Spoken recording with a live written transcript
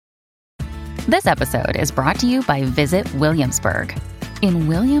This episode is brought to you by Visit Williamsburg. In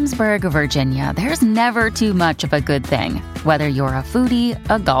Williamsburg, Virginia, there's never too much of a good thing. Whether you're a foodie,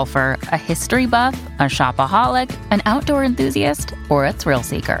 a golfer, a history buff, a shopaholic, an outdoor enthusiast, or a thrill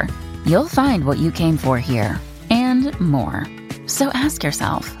seeker, you'll find what you came for here and more. So ask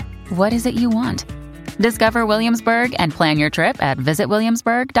yourself, what is it you want? Discover Williamsburg and plan your trip at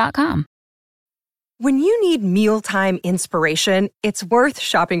visitwilliamsburg.com. When you need mealtime inspiration, it's worth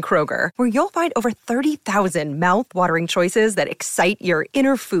shopping Kroger, where you'll find over 30,000 mouth-watering choices that excite your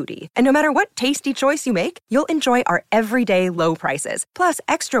inner foodie. And no matter what tasty choice you make, you'll enjoy our everyday low prices, plus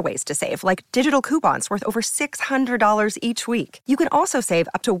extra ways to save, like digital coupons worth over $600 each week. You can also save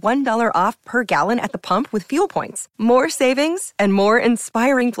up to $1 off per gallon at the pump with fuel points. More savings and more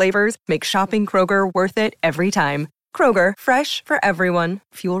inspiring flavors make shopping Kroger worth it every time. Kroger, fresh for everyone.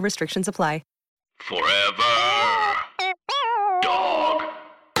 Fuel restrictions apply. Forever Dog.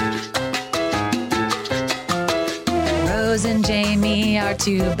 Rose and Jamie are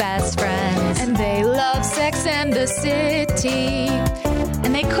two best friends, and they love Sex and the City.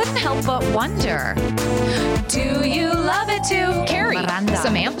 And they couldn't help but wonder, do you love it too? Carrie, Miranda,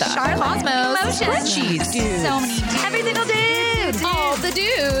 Samantha, Charlotte, Cosmos, Spreadsheets, so many dudes. Every single dude. All the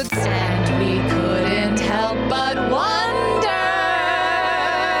dudes. And we couldn't help but wonder.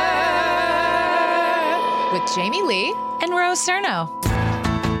 With Jamie Lee and Rose Cerno.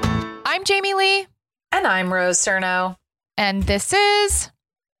 I'm Jamie Lee. And I'm Rose Cerno. And this is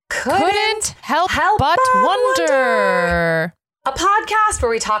Couldn't Help But Wonder. A podcast where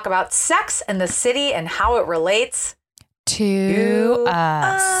we talk about sex and the city and how it relates to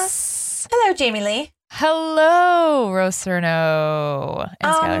us. Hello, Jamie Lee. Hello, Rose Cerno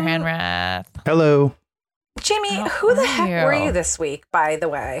and Skylar Hanrath. Hello. Jamie, who the heck were you this week, by the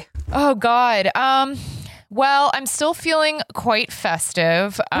way? Oh, God. Well, I'm still feeling quite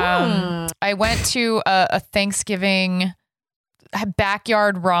festive. I went to a Thanksgiving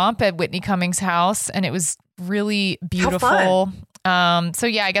backyard romp at Whitney Cummings' house, and it was really beautiful. So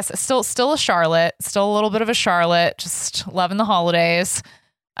yeah, I guess still a Charlotte, still a little bit of a Charlotte, just loving the holidays.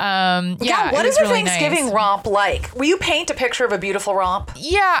 Yeah, what is a really Thanksgiving romp like? Will you paint a picture of a beautiful romp?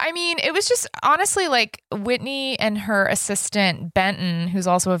 Yeah, I mean, it was just honestly like Whitney and her assistant Benton, who's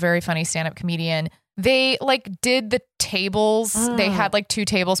also a very funny stand-up comedian. They like did the tables. They had like two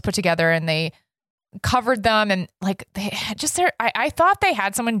tables put together and they covered them, and like they had just there. I thought they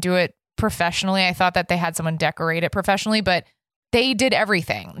had someone do it professionally. I thought that they had someone decorate it professionally, but they did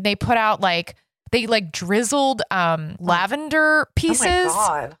everything. They put out like they like drizzled lavender pieces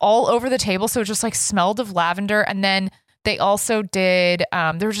all over the table, so it just like smelled of lavender. And then they also did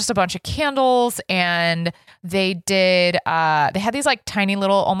there was just a bunch of candles, and they did they had these like tiny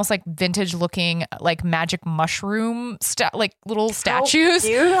little almost like vintage looking like magic mushroom like little statues.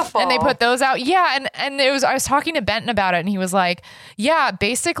 Beautiful. And they put those out. Yeah, and it was I was talking to Benton about it, and he was like, yeah,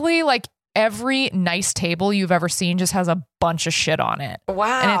 basically like every nice table you've ever seen just has a bunch of shit on it.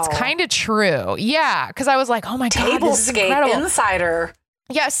 Wow. And it's kind of true. Yeah, because I was like, oh my God, this is incredible. Insider.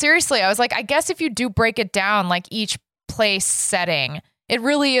 Yeah, seriously. I was like, I guess if you do break it down, like each place setting, it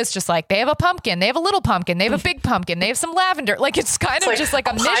really is just like they have a pumpkin, they have a little pumpkin, they have a big pumpkin, they have some lavender. Like it's kind of like just like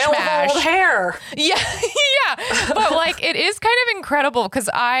a mishmash. Pile of old hair. Yeah, yeah. But like it is kind of incredible because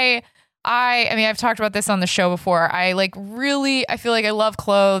I mean, I've talked about this on the show before. I feel like I love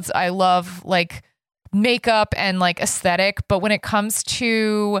clothes. I love like makeup and like aesthetic. But when it comes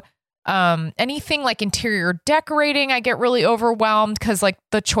to anything like interior decorating, I get really overwhelmed because like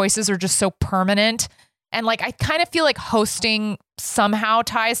the choices are just so permanent. And like, I kind of feel like hosting somehow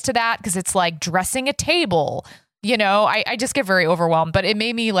ties to that because it's like dressing a table, you know, I just get very overwhelmed, but it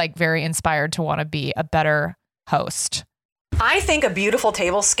made me like very inspired to want to be a better host. I think a beautiful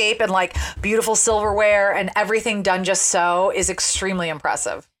tablescape and like beautiful silverware and everything done just so is extremely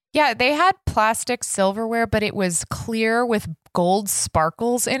impressive. Yeah, they had plastic silverware, but it was clear with gold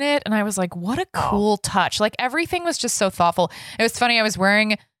sparkles in it. And I was like, what a cool touch. Like everything was just so thoughtful. It was funny. I was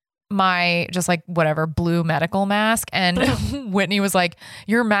wearing my just like whatever blue medical mask, and Whitney was like,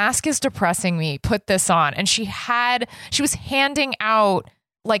 your mask is depressing me. Put this on. And she was handing out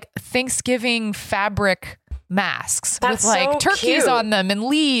like Thanksgiving fabric masks with like turkeys on them and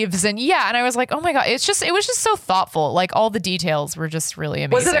leaves, and and I was like, oh my God, it was just so thoughtful. Like all the details were just really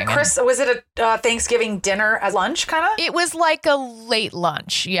amazing. Was it a Thanksgiving dinner at lunch kind of? It was like a late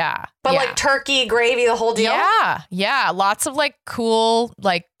lunch, but like turkey, gravy, the whole deal. Yeah, lots of like cool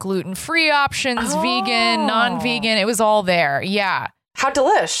like gluten-free options, vegan, non-vegan. It was all there. Yeah. How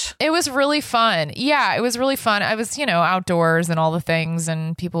delish. It was really fun. Yeah, it was really fun. I was outdoors and all the things,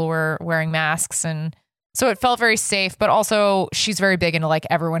 and people were wearing masks, and So it felt very safe, but also she's very big into like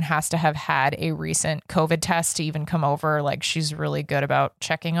everyone has to have had a recent COVID test to even come over. Like she's really good about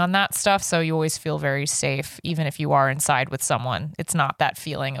checking on that stuff. So you always feel very safe, even if you are inside with someone. It's not that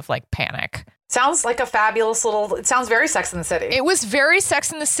feeling of like panic. Sounds like a fabulous it sounds very Sex in the City. It was very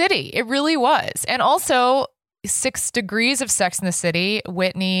Sex in the City. It really was. And also 6 Degrees of Sex in the City.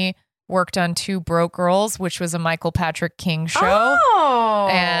 Whitney worked on Two Broke Girls, which was a Michael Patrick King show. Oh.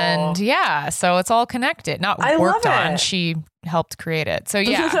 And yeah, so it's all connected. Not I worked love on. it. She helped create it. So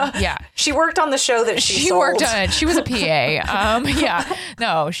yeah. She worked on the show that she sold. Worked on it. She was a PA. Yeah.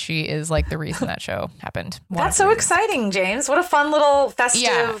 No, she is like the reason that show happened. That's so exciting, James. What a fun little festive.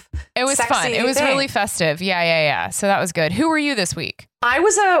 Yeah. It was sexy fun. It was thing. really festive. Yeah. So that was good. Who were you this week? I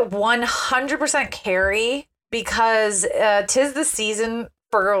was a 100% Carrie because 'tis the season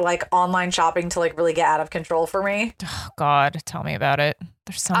for like online shopping to like really get out of control for me. Oh God, tell me about it.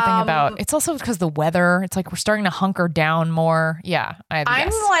 There's something about it's also because the weather. It's like we're starting to hunker down more. Yeah, I'm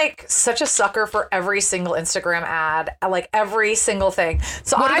yes. like such a sucker for every single Instagram ad, like every single thing.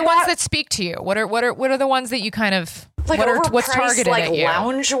 So What are the bought, ones that speak to you? What are the ones that you kind of like what's overpriced, targeted like at you?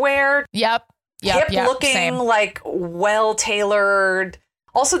 loungewear, Yep, hip looking, same. like well tailored.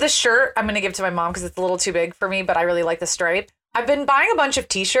 Also, this shirt I'm going to give to my mom because it's a little too big for me, but I really like the stripe. I've been buying a bunch of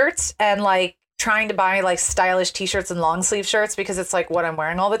t-shirts and like trying to buy like stylish t-shirts and long sleeve shirts because it's like what I'm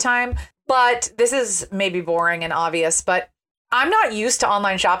wearing all the time. But this is maybe boring and obvious, but I'm not used to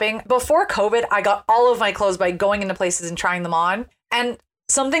online shopping. Before COVID, I got all of my clothes by going into places and trying them on. And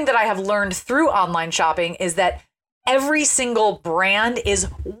something that I have learned through online shopping is that every single brand is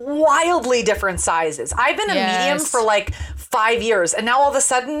wildly different sizes. I've been a medium for like 5 years. And now all of a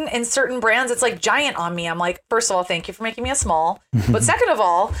sudden in certain brands, it's like giant on me. I'm like, first of all, thank you for making me a small. But second of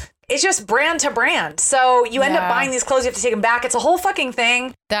all, it's just brand to brand. So you end up buying these clothes. You have to take them back. It's a whole fucking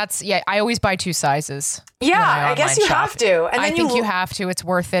thing. I always buy 2 sizes. Yeah, I guess you have to. And then I think you have to. It's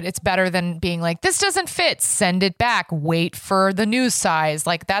worth it. It's better than being like, this doesn't fit. Send it back. Wait for the new size.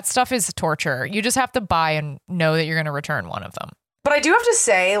 Like that stuff is torture. You just have to buy and know that you're going to return one of them. But I do have to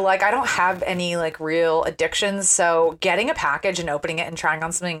say, like, I don't have any like real addictions. So getting a package and opening it and trying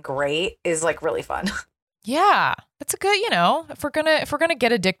on something great is like really fun. Yeah, that's a good, if we're gonna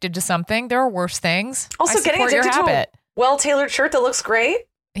get addicted to something, there are worse things. Also, I getting support your addicted to a habit. well-tailored shirt that looks great.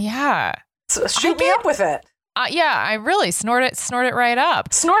 Yeah. So shoot me up with it. Yeah, I really snort it right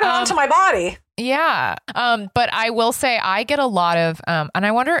up. Snort it onto my body. Yeah. But I will say I get a lot of, and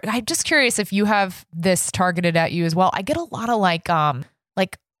I wonder, I'm just curious if you have this targeted at you as well. I get a lot of like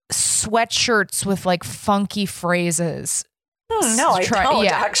sweatshirts with like funky phrases. No, I don't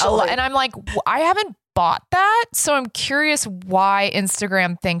actually. And I'm like, I haven't bought that. So I'm curious why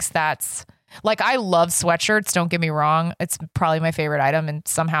Instagram thinks that's like, I love sweatshirts. Don't get me wrong. It's probably my favorite item. And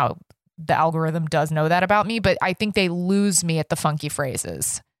somehow the algorithm does know that about me, but I think they lose me at the funky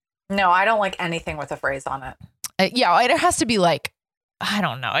phrases. No, I don't like anything with a phrase on it. It has to be like, I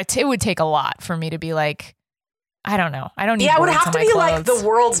don't know. It would take a lot for me to be like, I don't know. I don't need. Yeah, it would have to be clothes. like the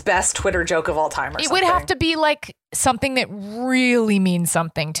world's best Twitter joke of all time. Or it something. would have to be like something that really means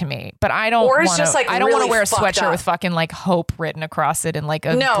something to me. But I don't. Or it's just like I don't want really to wear a fucked sweatshirt up. with fucking like hope written across it in like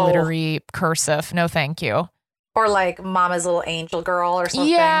a glittery cursive. No, thank you. Or like Mama's Little Angel Girl or something.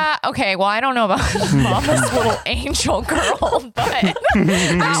 Yeah. Okay. Well, I don't know about Mama's Little Angel Girl, but actually,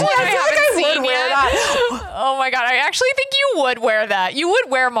 I would wear that. Oh my God. I actually think you would wear that. You would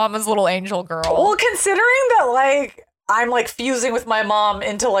wear Mama's Little Angel Girl. Well, considering that like I'm like fusing with my mom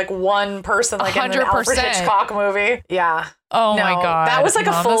into like one person, like in an Alfred 100%. Hitchcock movie. Yeah. Oh No, my God. that was like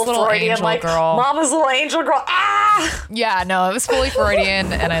a Mama's full Little Freudian, Angel like Girl. Mama's Little Angel Girl. Ah! Yeah, no, it was fully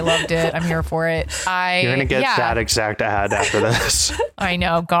Freudian and I loved it. I'm here for it. You're going to get that exact ad after this. I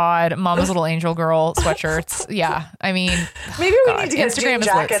know. God, Mama's Little Angel Girl sweatshirts. Yeah. I mean, Maybe we need to get Instagram jean is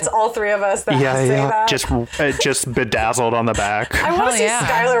jackets, all three of us that say that. Just bedazzled on the back. I want to see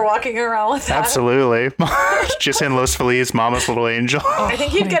Skylar walking around with that. Absolutely. Just in Los Feliz, Mama's Little Angel. I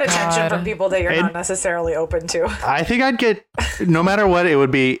think you'd get attention God. from people that you're not necessarily open to. I think I'd get, no matter what, it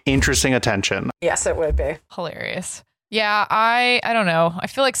would be interesting attention. Yes, it would be. hilarious. Yeah, I don't know. I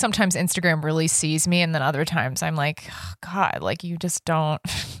feel like sometimes Instagram really sees me and then other times I'm like, oh, God, like you just don't,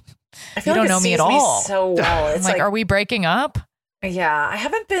 I feel you like don't know it me at sees all. so well. I'm It's like, are we breaking up? Yeah, I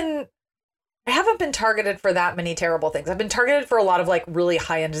haven't been targeted for that many terrible things. I've been targeted for a lot of like really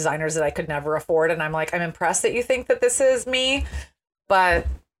high-end designers that I could never afford. And I'm like, I'm impressed that you think that this is me. But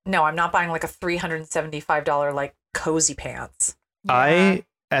no, I'm not buying like a $375 like cozy pants. Yeah. I,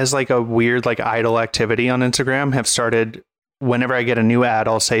 as like a weird like idle activity on Instagram, have started, whenever I get a new ad,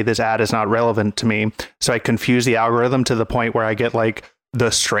 I'll say this ad is not relevant to me. So I confuse the algorithm to the point where I get like the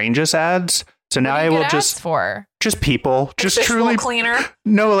strangest ads. So now I will just people, just truly cleaner.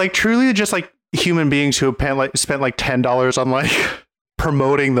 No, like truly just like human beings who have spent like $10 on like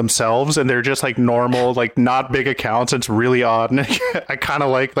promoting themselves, and they're just like normal, like not big accounts. It's really odd. And I kind of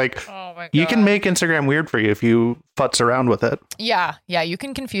like oh my God. You can make Instagram weird for you if you futz around with it. Yeah. You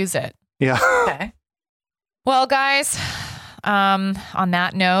can confuse it. Yeah. Okay. Well, guys, on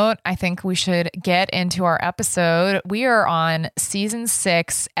that note, I think we should get into our episode. We are on season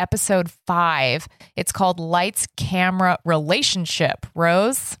 6, episode 5. It's called Lights, Camera, Relationship.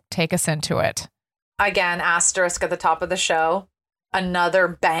 Rose, take us into it. Again, asterisk at the top of the show. Another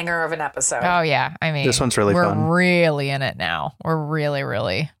banger of an episode. Oh, yeah. I mean, this one's really fun. We're really in it now. We're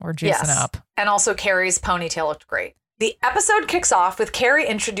juicing up. And also Carrie's ponytail looked great. The episode kicks off with Carrie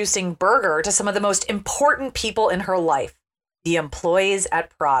introducing Berger to some of the most important people in her life, the employees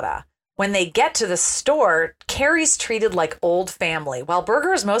at Prada. When they get to the store, Carrie's treated like old family, while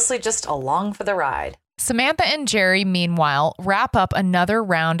Berger is mostly just along for the ride. Samantha and Jerry, meanwhile, wrap up another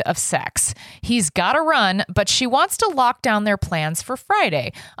round of sex. He's got to run, but she wants to lock down their plans for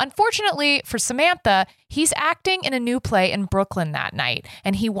Friday. Unfortunately for Samantha, he's acting in a new play in Brooklyn that night,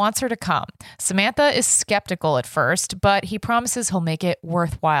 and he wants her to come. Samantha is skeptical at first, but he promises he'll make it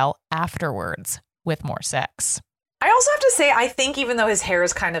worthwhile afterwards with more sex. I also have to say, I think even though his hair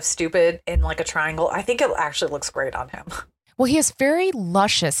is kind of stupid in like a triangle, I think it actually looks great on him. Well, he has very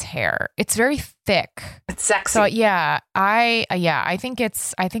luscious hair. It's very thick. It's sexy. So I think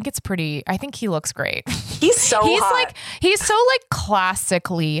it's pretty. I think he looks great. He's so hot. He's so like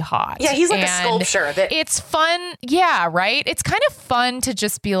classically hot. Yeah, he's like a sculpture. It's fun. Yeah, right. It's kind of fun to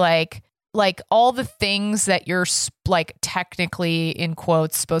just be like all the things that you're like technically in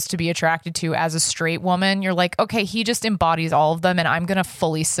quotes supposed to be attracted to as a straight woman. You're like, okay, he just embodies all of them, and I'm going to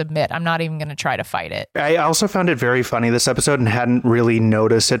fully submit. I'm not even going to try to fight it. I also found it very funny this episode and hadn't really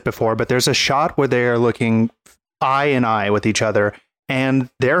noticed it before, but there's a shot where they are looking eye in eye with each other, and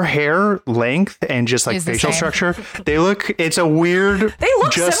their hair length and just like facial structure, it's a weird, they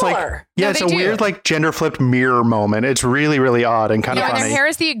look just similar. It's a weird like gender flipped mirror moment. It's really, really odd and kind of funny. Their hair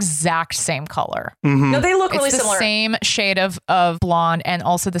is the exact same color. Mm-hmm. No, they look really similar. It's the same shade of blonde and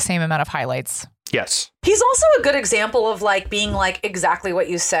also the same amount of highlights. Yes. He's also a good example of like being like exactly what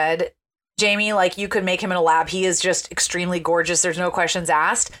you said, Jamie. Like you could make him in a lab. He is just extremely gorgeous. There's no questions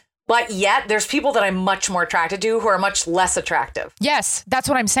asked. But yet there's people that I'm much more attracted to who are much less attractive. Yes, that's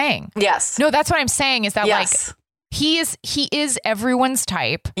what I'm saying. Yes. No, that's what I'm saying is that like he is everyone's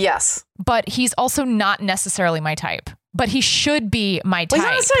type. Yes. But he's also not necessarily my type. But he should be my type. Well, he's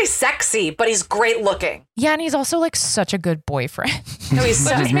not necessarily sexy, but he's great looking. Yeah, and he's also like such a good boyfriend. No, he's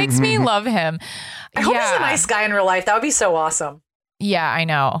so just makes me love him. I hope he's a nice guy in real life. That would be so awesome. Yeah, I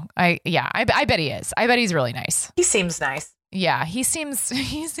know. I bet he is. I bet he's really nice. He seems nice. Yeah, he seems nice.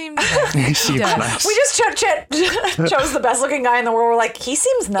 He seems nice. We just chose the best looking guy in the world. We're like, he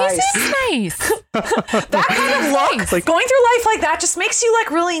seems nice. He seems nice. That kind of look, like, going through life like that just makes you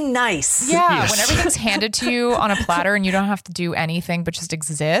like really nice. Yeah, yes. When everything's handed to you on a platter and you don't have to do anything but just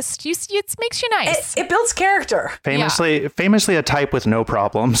exist, it makes you nice. It builds character. Famously a type with no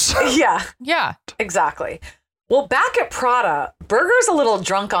problems. Yeah, exactly. Well, back at Prada, Berger's a little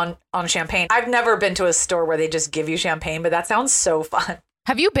drunk on champagne. I've never been to a store where they just give you champagne, but that sounds so fun.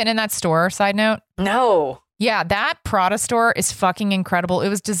 Have you been in that store, side note? No. Yeah, that Prada store is fucking incredible. It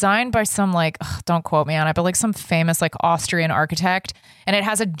was designed by some don't quote me on it, but like some famous like Austrian architect. And it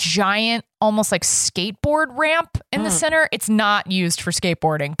has a giant, almost like skateboard ramp in the center. It's not used for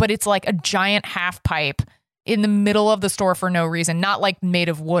skateboarding, but it's like a giant half pipe in the middle of the store for no reason, not like made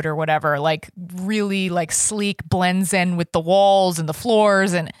of wood or whatever, like really like sleek, blends in with the walls and the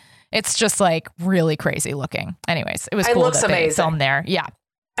floors. And it's just like really crazy looking. Anyways, it was cool that they filmed there. Yeah.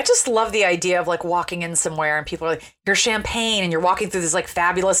 I just love the idea of like walking in somewhere and people are like, you're champagne and you're walking through this like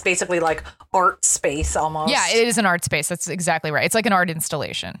fabulous, basically like art space almost. Yeah, it is an art space. That's exactly right. It's like an art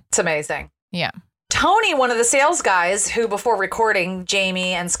installation. It's amazing. Yeah. Tony, one of the sales guys who before recording,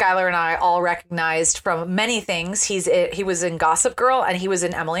 Jamie and Skylar and I all recognized from many things. He was in Gossip Girl and he was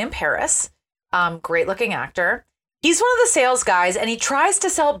in Emily in Paris. Great looking actor. He's one of the sales guys and he tries to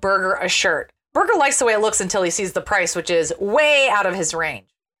sell Berger a shirt. Berger likes the way it looks until he sees the price, which is way out of his range.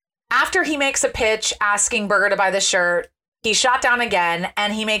 After he makes a pitch asking Berger to buy the shirt, he's shot down again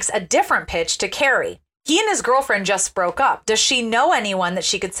and he makes a different pitch to Carrie. He and his girlfriend just broke up. Does she know anyone that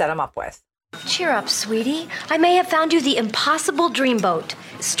she could set him up with? Cheer up, sweetie. I may have found you the impossible dreamboat.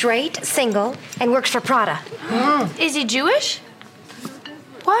 Straight, single, and works for Prada. Is he Jewish?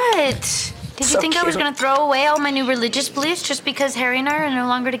 What? Did you think I was going to throw away all my new religious beliefs just because Harry and I are no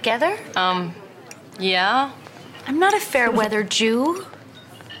longer together? Yeah. I'm not a fair weather Jew.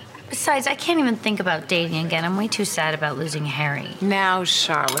 Besides, I can't even think about dating again. I'm way too sad about losing Harry. Now,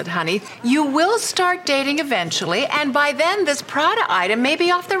 Charlotte, honey, you will start dating eventually, and by then this Prada item may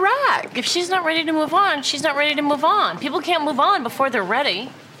be off the rack. If she's not ready to move on, she's not ready to move on. People can't move on before they're ready.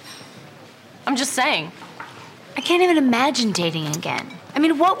 I'm just saying. I can't even imagine dating again. I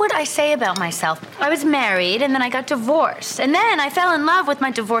mean, what would I say about myself? I was married, and then I got divorced. And then I fell in love with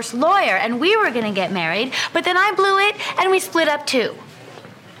my divorce lawyer, and we were gonna get married, but then I blew it, and we split up too.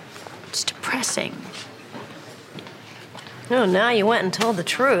 It's depressing. Oh, now you went and told the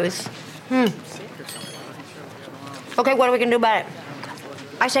truth. Okay, what are we gonna do about it?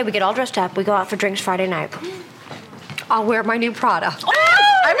 I say we get all dressed up, we go out for drinks Friday night. I'll wear my new Prada.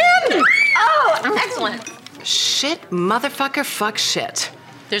 Oh, I'm in! Oh, excellent. Shit, motherfucker, fuck shit.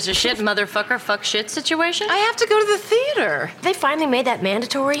 There's a shit motherfucker fuck shit situation? I have to go to the theater. They finally made that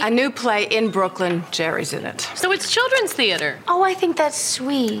mandatory? A new play in Brooklyn. Jerry's in it. So it's children's theater. Oh, I think that's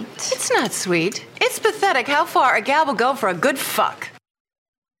sweet. It's not sweet. It's pathetic how far a gal will go for a good fuck.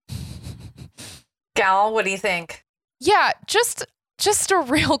 Gal, what do you think? Yeah, just a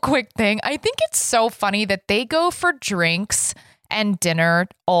real quick thing. I think it's so funny that they go for drinks and dinner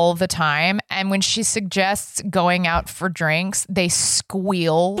all the time. And when she suggests going out for drinks, they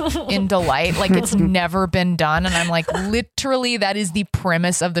squeal in delight like it's never been done. And I'm like, literally, that is the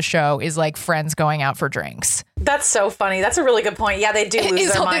premise of the show, is like friends going out for drinks. That's so funny. That's a really good point. Yeah, they do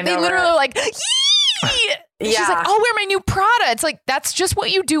lose their mind They over literally it. like, She's like, I'll wear my new Prada. It's like, that's just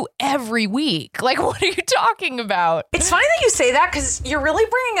what you do every week. Like, what are you talking about? It's funny that you say that, because you're really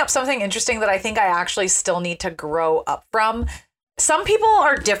bringing up something interesting that I think I actually still need to grow up from. Some people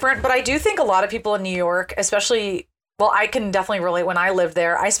are different, but I do think a lot of people in New York, especially, well, I can definitely relate. When I lived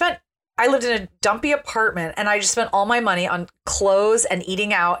there, I lived in a dumpy apartment, and I just spent all my money on clothes and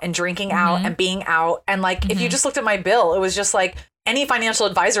eating out and drinking out and being out. And like, if you just looked at my bill, it was just like, any financial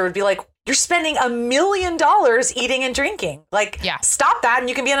advisor would be like, you're spending $1 million eating and drinking. Like, stop that, and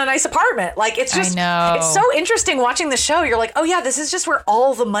you can be in a nice apartment. Like, it's just, it's so interesting watching the show. You're like, oh yeah, this is just where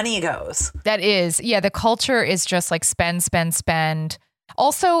all the money goes. That is, the culture is just like spend, spend, spend.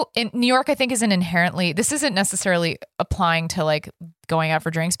 Also, in New York, I think is an inherently, this isn't necessarily applying to like going out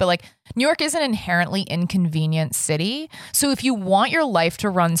for drinks, but like New York is an inherently inconvenient city. So if you want your life to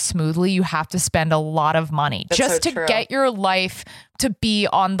run smoothly, you have to spend a lot of money just to get your life to be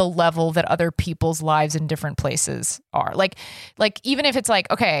on the level that other people's lives in different places are. Like even if it's like,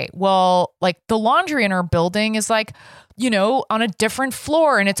 okay, well, like the laundry in our building is like, on a different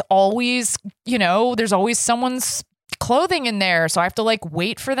floor, and it's always, there's always someone's clothing in there, so I have to like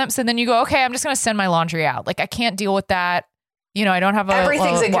wait for them. So then you go, okay, I'm just gonna send my laundry out. Like, I can't deal with that. I don't have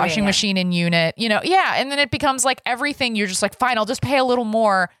a washing machine in unit. And then it becomes like everything. You're just like, fine, I'll just pay a little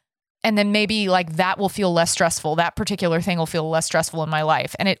more, and then maybe like that will feel less stressful. That particular thing will feel less stressful in my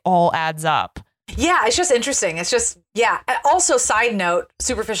life, and it all adds up. Yeah, it's just interesting. It's just, Also,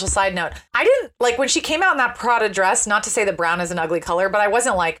 superficial side note, I didn't like when she came out in that Prada dress. Not to say that brown is an ugly color, but I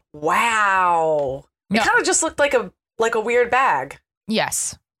wasn't like, wow. It kind of just looked like a weird bag.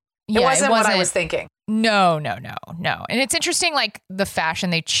 Yes. It wasn't what I was thinking. No. And it's interesting, like the fashion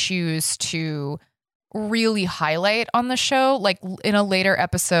they choose to really highlight on the show. Like in a later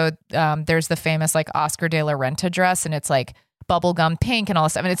episode, there's the famous like Oscar de la Renta dress, and it's like bubblegum pink and all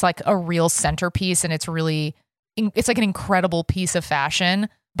this stuff. And it's like a real centerpiece, and it's like an incredible piece of fashion.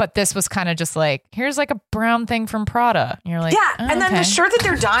 But this was kind of just like, here's like a brown thing from Prada. And you're like, and then the shirt that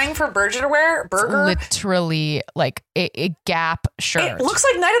they're dying for Berger to wear, Berger, it's literally like a Gap shirt. It looks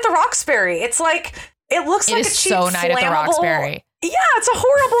like Night at the Roxbury. It's like, it looks like a cheap, Night at the Roxbury. Yeah, it's a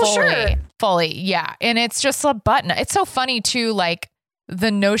horrible shirt. Fully, yeah. And it's just a button. It's so funny too, like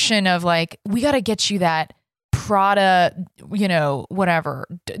the notion of like, we got to get you that Prada, whatever,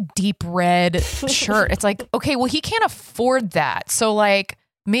 deep red shirt. It's like, okay, well, he can't afford that. So like,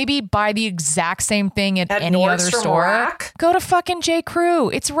 maybe buy the exact same thing at any Nordstrom other store. Rack? Go to fucking J. Crew.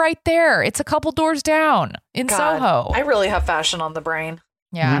 It's right there. It's a couple doors down in Soho. I really have fashion on the brain.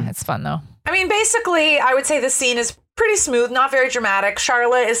 Yeah, it's fun though. I mean, basically, I would say the scene is pretty smooth, not very dramatic.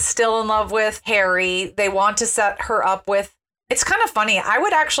 Charlotte is still in love with Harry. They want to set her up with. It's kind of funny. I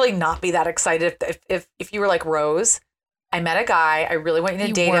would actually not be that excited if you were like Rose. I met a guy. I really want you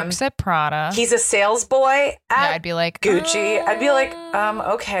to date him. He works at Prada. He's a sales boy at I'd be like, Gucci. I'd be like,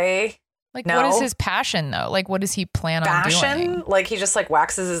 okay. Like, no. what is his passion though? Like, what does he plan on doing? Like, he just like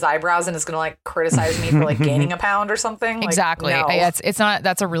waxes his eyebrows and is going to like criticize me for like gaining a pound or something. Like, exactly. no. It's not.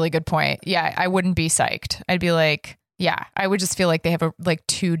 That's a really good point. Yeah, I wouldn't be psyched. I'd be like, yeah, I would just feel like they have a like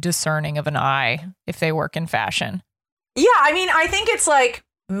too discerning of an eye if they work in fashion. Yeah, I mean, I think it's like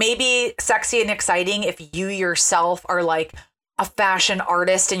maybe sexy and exciting if you yourself are like, a fashion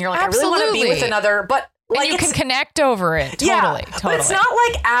artist and you're like, I really want to be with Absolutely. another, but like and you can connect over it. Totally. But it's not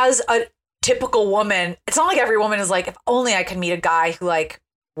like as a typical woman, it's not like every woman is like, if only I could meet a guy who like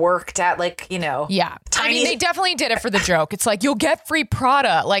worked at like, you know. Yeah. Tiny. I mean, they definitely did it for the joke. It's like, you'll get free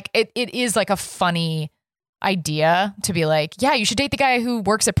Prada. Like it is like a funny idea to be like, yeah, you should date the guy who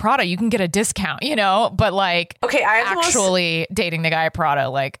works at Prada. You can get a discount, you know, but like, okay, I have actually dating the guy at Prada,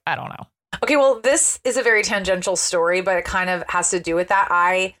 like, I don't know. Okay, well, this is a very tangential story, but it kind of has to do with that.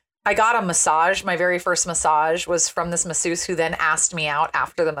 I got a massage. My very first massage was from this masseuse who then asked me out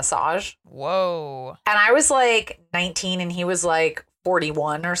after the massage. Whoa. And I was like 19 and he was like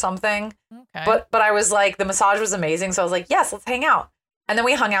 41 or something. Okay. But I was like, the massage was amazing. So I was like, yes, let's hang out. And then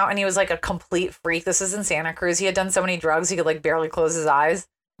we hung out and he was like a complete freak. This is in Santa Cruz. He had done so many drugs, he could like barely close his eyes.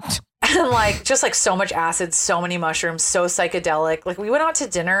 And like just like so much acid, so many mushrooms, so psychedelic. Like we went out to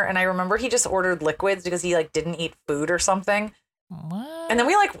dinner and I remember he just ordered liquids because he like didn't eat food or something. What? And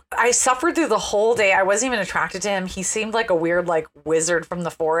then I suffered through the whole day. I wasn't even attracted to him. He seemed like a weird like wizard from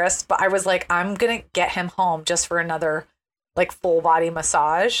the forest, but I was like, I'm going to get him home just for another like full body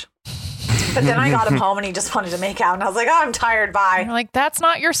massage. But then I got him home and he just wanted to make out. And I was like, oh, I'm tired. Bye. You're like, that's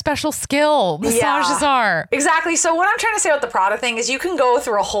not your special skill. Massages are. Exactly. So what I'm trying to say about the Prada thing is you can go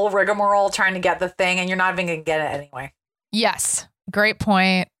through a whole rigmarole trying to get the thing and you're not even going to get it anyway. Yes. Great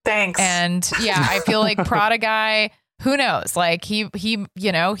point. Thanks. And yeah, I feel like Prada guy, who knows? Like he,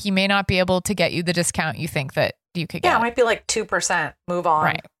 you know, he may not be able to get you the discount you think that you could get. Yeah, it might be like 2%. Move on.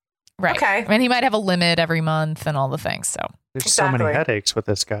 Right. Okay. And he might have a limit every month and all the things. So There's so many headaches with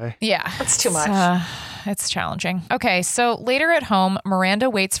this guy. yeah, That's too much. It's challenging. Okay, so later at home, Miranda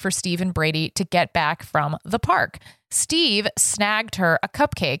waits for Steve and Brady to get back from the park. Steve snagged her a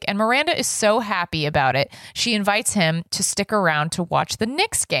cupcake, and Miranda is so happy about it. She invites him to stick around to watch the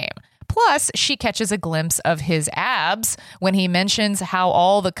Knicks game. Plus, she catches a glimpse of his abs when he mentions how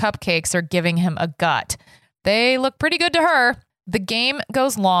all the cupcakes are giving him a gut. They look pretty good to her. The game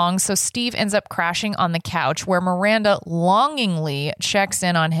goes long, so Steve ends up crashing on the couch where Miranda longingly checks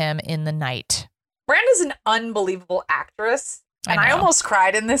in on him in the night. Miranda's an unbelievable actress. And I almost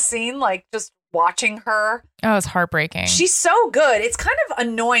cried in this scene, like just watching her. Oh, it's heartbreaking. She's so good. It's kind of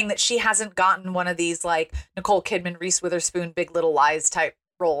annoying that she hasn't gotten one of these like Nicole Kidman, Reese Witherspoon, Big Little Lies type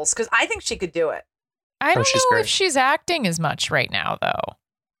roles because I think she could do it. I don't know if she's acting as much right now, though.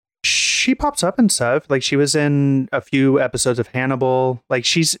 She pops up and stuff. Like she was in a few episodes of Hannibal. Like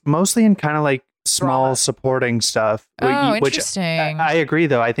she's mostly in kind of like small supporting stuff. Oh, which interesting. I agree,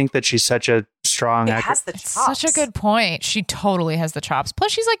 though. I think that she's such a strong actress. Such a good point. She totally has the chops.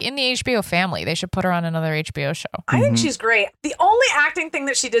 Plus, she's like in the HBO family. They should put her on another HBO show. I think she's great. The only acting thing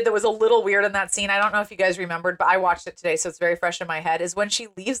that she did that was a little weird in that scene, I don't know if you guys remembered, but I watched it today, so it's very fresh in my head, is when she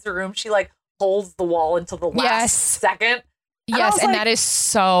leaves the room, she like holds the wall until the last second. Yes, and that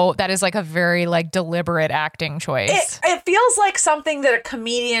is like a very like deliberate acting choice. It feels like something that a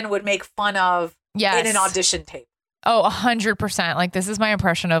comedian would make fun of in an audition tape. Oh, 100%. Like this is my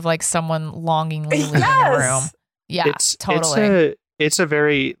impression of like someone longingly leaving the room. Yeah, totally. It's a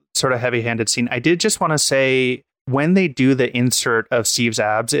very sort of heavy-handed scene. I did just want to say when they do the insert of Steve's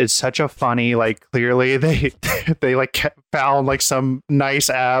abs, it's such a funny, like clearly they like found like some nice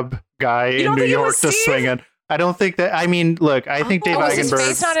ab guy in New York to swing in. I don't think that. I mean, look, I think Dave Eigenberg. Is his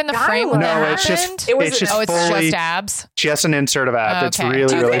face not in the frame? No, it's just it's fully just abs. Just an insert of abs. Okay. It's really,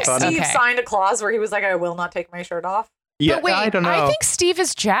 Do you really think funny. Steve signed a clause where he was like, "I will not take my shirt off"? Yeah, but wait, I don't know. I think Steve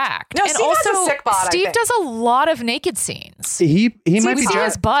is jacked. No, and Steve also, has a sick bod, I Steve think. does a lot of naked scenes. He might we be see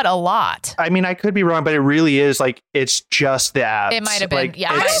his butt a lot. I mean, I could be wrong, but it really is like it's just the abs. It might have been. Like, Yeah,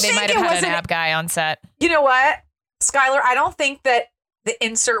 they might have had an ab guy on set. You know what, Skylar? I don't think that the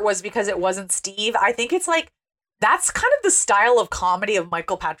insert was because it wasn't Steve. I think it's like that's kind of the style of comedy of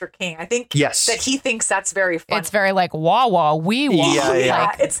Michael Patrick King. I think that he thinks that's very fun. It's very like wah wah wee wah. Yeah.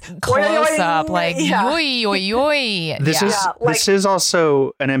 Like, it's close up, like yoy yoy yoy. This is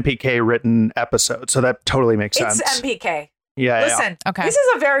also an MPK written episode, so that totally makes sense. It's MPK. Yeah. Listen, okay. This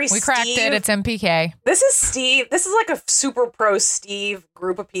is a very we cracked it. It's MPK. This is Steve. This is like a super pro Steve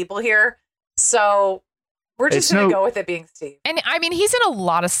group of people here. So we're just going to go with it being Steve. And I mean, he's in a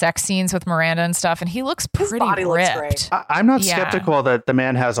lot of sex scenes with Miranda and stuff, and he looks pretty body ripped. looks great. I'm not skeptical that the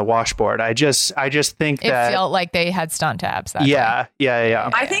man has a washboard. I just think it that felt like they had stunt abs. That yeah.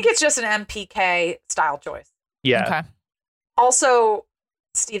 I think it's just an MPK style choice. Yeah. Okay. Also,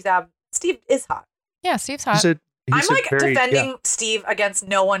 Steve is hot. Yeah, Steve's hot. I'm like defending Steve against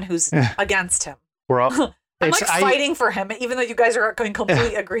no one who's against him. We're all I'm like fighting for him, even though you guys are in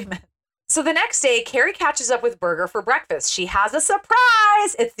complete agreement. So the next day, Carrie catches up with Berger for breakfast. She has a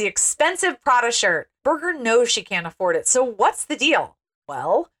surprise. It's the expensive Prada shirt. Berger knows she can't afford it. So what's the deal?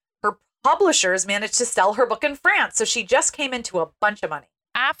 Well, her publishers managed to sell her book in France. So she just came into a bunch of money.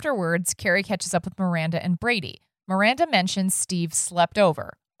 Afterwards, Carrie catches up with Miranda and Brady. Miranda mentions Steve slept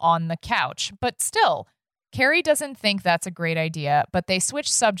over on the couch, but still, Carrie doesn't think that's a great idea, but they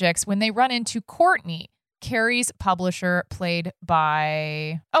switch subjects when they run into Courtney, Carrie's publisher, played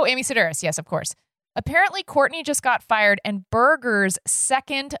by, Amy Sedaris. Yes, of course. Apparently, Courtney just got fired and Berger's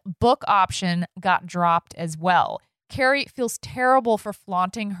second book option got dropped as well. Carrie feels terrible for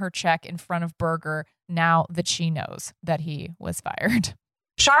flaunting her check in front of Berger now that she knows that he was fired.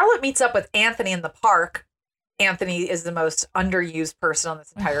 Charlotte meets up with Anthony in the park. Anthony is the most underused person on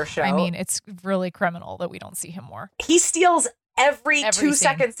this entire show. I mean, it's really criminal that we don't see him more. He steals every scene.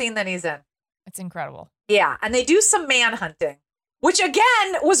 2-second scene that he's in. It's incredible. Yeah, and they do some manhunting, which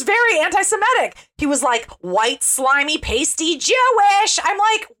again was very anti-Semitic. He was like, white, slimy, pasty, Jewish. I'm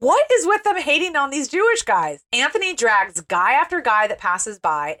like, what is with them hating on these Jewish guys? Anthony drags guy after guy that passes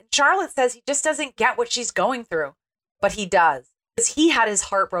by, and Charlotte says he just doesn't get what she's going through. But he does. Because he had his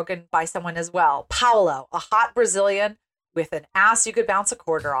heart broken by someone as well. Paolo, a hot Brazilian with an ass you could bounce a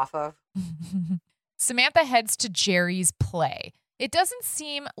quarter off of. Samantha heads to Jerry's play. It doesn't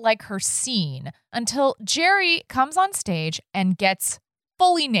seem like her scene until Jerry comes on stage and gets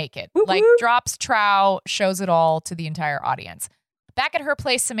fully naked. Woo-hoo. Like drops trow, shows it all to the entire audience. Back at her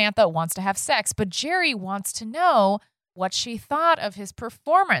place, Samantha wants to have sex, but Jerry wants to know what she thought of his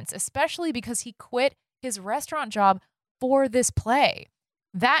performance, especially because he quit his restaurant job for this play.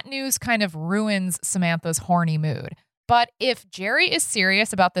 That news kind of ruins Samantha's horny mood. But if Jerry is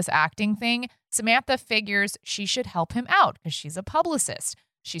serious about this acting thing, Samantha figures she should help him out because she's a publicist.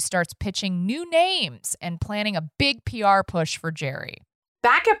 She starts pitching new names and planning a big PR push for Jerry.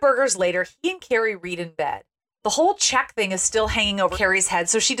 Back at Berger's later, he and Carrie read in bed. The whole check thing is still hanging over Carrie's head,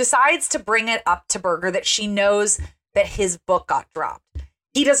 so she decides to bring it up to Berger that she knows that his book got dropped.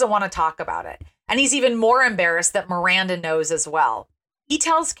 He doesn't want to talk about it. And he's even more embarrassed that Miranda knows as well. He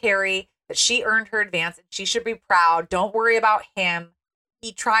tells Carrie that she earned her advance and she should be proud. Don't worry about him.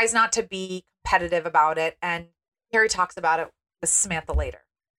 He tries not to be competitive about it. And Carrie talks about it with Samantha later.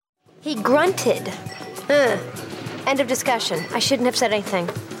 He grunted. End of discussion. I shouldn't have said anything.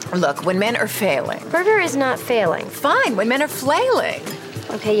 Look, when men are failing. Berger is not failing. Fine, when men are flailing.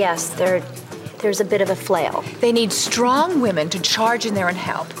 Okay, yes, there's a bit of a flail. They need strong women to charge in there and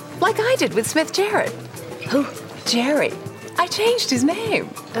help. Like I did with Smith Jarrett. Who? Jerry. I changed his name.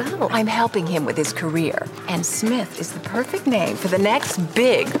 Oh. I'm helping him with his career. And Smith is the perfect name for the next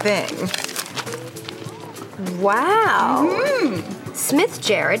big thing. Wow. Mm-hmm. Smith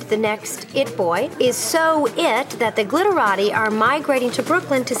Jarrett, the next it boy, is so it that the Glitterati are migrating to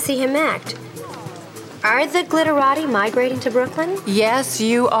Brooklyn to see him act. Are the Glitterati migrating to Brooklyn? Yes,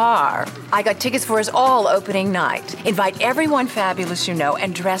 you are. I got tickets for his all opening night. Invite everyone fabulous you know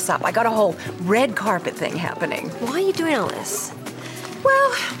and dress up. I got a whole red carpet thing happening. Why are you doing all this?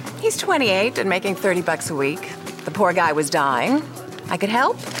 Well, he's 28 and making $30 a week. The poor guy was dying. I could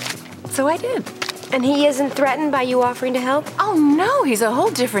help, so I did. And he isn't threatened by you offering to help? Oh, no, he's a whole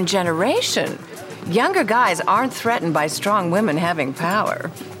different generation. Younger guys aren't threatened by strong women having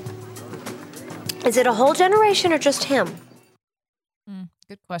power. Is it a whole generation or just him?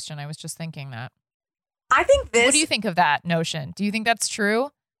 Good question. I was just thinking that. I think this... What do you think of that notion? Do you think that's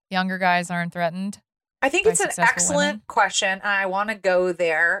true? Younger guys aren't threatened? I think it's an excellent question. I want to go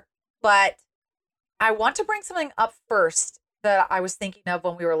there, but I want to bring something up first that I was thinking of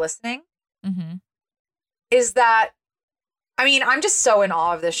when we were listening. Mm-hmm. Is that, I mean, I'm just so in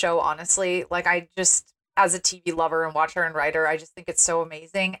awe of this show, honestly. Like, I just, as a TV lover and watcher and writer, I just think it's so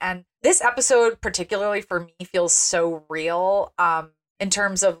amazing. And this episode, particularly for me, feels so real in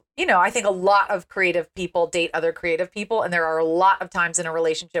terms of, you know, I think a lot of creative people date other creative people. And there are a lot of times in a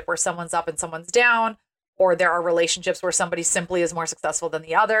relationship where someone's up and someone's down, or there are relationships where somebody simply is more successful than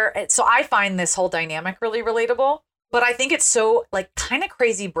the other. So I find this whole dynamic really relatable. But I think it's so, like, kind of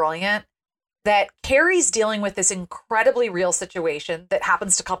crazy brilliant that Carrie's dealing with this incredibly real situation that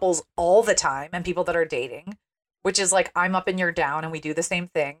happens to couples all the time and people that are dating, which is like, I'm up and you're down and we do the same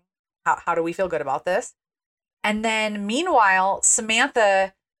thing. How do we feel good about this? And then meanwhile,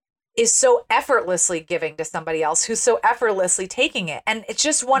 Samantha is so effortlessly giving to somebody else who's so effortlessly taking it. And it's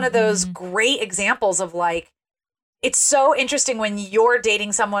just one of those great examples of, like, it's so interesting when you're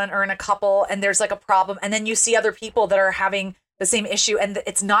dating someone or in a couple and there's like a problem and then you see other people that are having the same issue and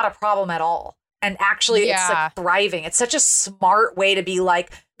it's not a problem at all. And actually it's like thriving. It's such a smart way to be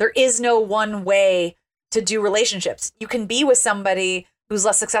like, there is no one way to do relationships. You can be with somebody who's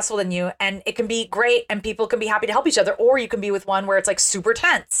less successful than you, and it can be great and people can be happy to help each other, or you can be with one where it's like super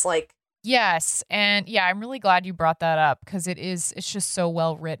tense. Like, yes. And yeah, I'm really glad you brought that up because it's just so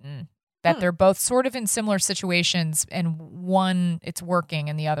well written that they're both sort of in similar situations and one it's working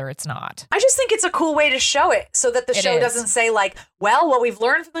and the other it's not. I just think it's a cool way to show it so that the show doesn't say like, well, what we've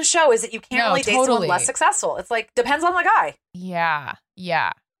learned from the show is that you can't really date someone less successful. It's like, depends on the guy. Yeah.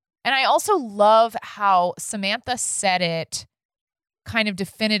 Yeah. And I also love how Samantha said it kind of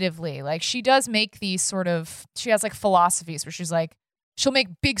definitively. Like she does make these sort of, she has like philosophies where she's like, she'll make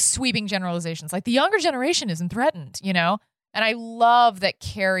big sweeping generalizations. Like the younger generation isn't threatened, you know? And I love that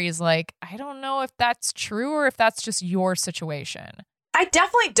Carrie is like, I don't know if that's true or if that's just your situation. I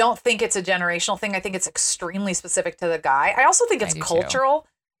definitely don't think it's a generational thing. I think it's extremely specific to the guy. I also think it's cultural.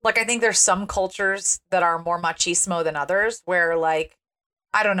 Like, I think there's some cultures that are more machismo than others where, like,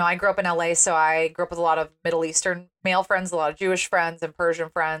 I don't know. I grew up in LA, so I grew up with a lot of Middle Eastern male friends, a lot of Jewish friends and Persian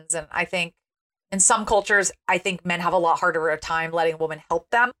friends. And I think in some cultures, I think men have a lot harder of a time letting a woman help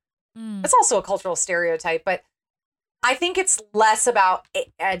them. It's also a cultural stereotype, but I think it's less about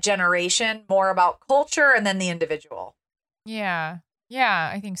a generation, more about culture and then the individual. Yeah.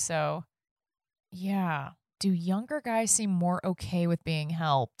 Yeah, I think so. Yeah. Do younger guys seem more okay with being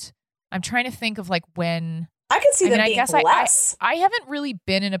helped? I'm trying to think of like when. I could see them being less. I haven't really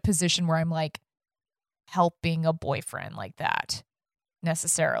been in a position where I'm like helping a boyfriend like that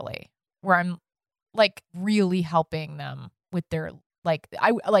necessarily, where I'm like really helping them with their like,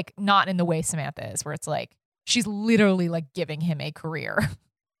 I like not in the way Samantha is, where it's like, she's literally like giving him a career.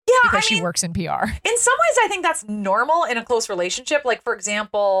 Yeah, because she works in PR. In some ways, I think that's normal in a close relationship. Like, for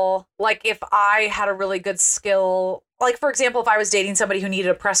example, like if I had a really good skill, like, for example, if I was dating somebody who needed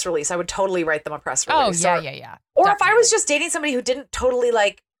a press release, I would totally write them a press release. Oh, yeah. Or Definitely. if I was just dating somebody who didn't totally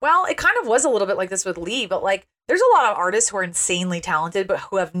like, well, it kind of was a little bit like this with Lee, but like there's a lot of artists who are insanely talented, but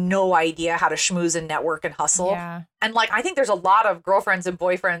who have no idea how to schmooze and network and hustle. Yeah. And like, I think there's a lot of girlfriends and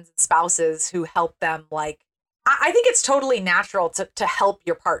boyfriends and spouses who help them. Like, I think it's totally natural to help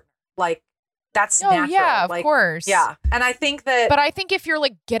your partner. Like, that's natural. Yeah, of like, course. Yeah. And I think that. But I think if you're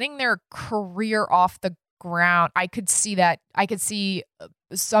like getting their career off the ground, I could see that. I could see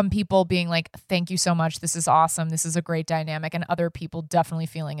some people being like, thank you so much. This is awesome. This is a great dynamic. And other people definitely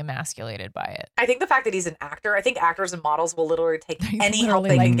feeling emasculated by it. I think the fact that he's an actor, I think actors and models will literally take any help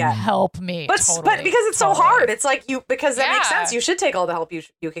they can get. Help me. But because it's so hard, it's like because that makes sense. You should take all the help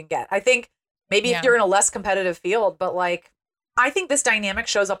you can get. I think maybe if you're in a less competitive field, but like, I think this dynamic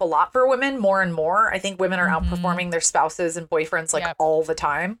shows up a lot for women more and more. I think women are outperforming their spouses and boyfriends like all the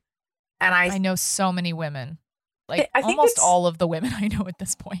time. And I know so many women, like I think almost all of the women I know at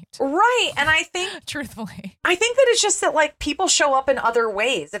this point. Right. And I think truthfully, I think that it's just that like people show up in other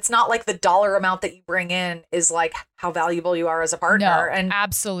ways. It's not like the dollar amount that you bring in is like how valuable you are as a partner. No, and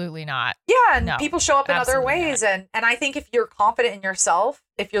absolutely not. Yeah. And people show up in other ways. Not. And I think if you're confident in yourself,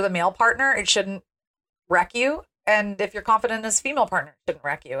 if you're the male partner, it shouldn't wreck you. And if you're confident as a female partner, it shouldn't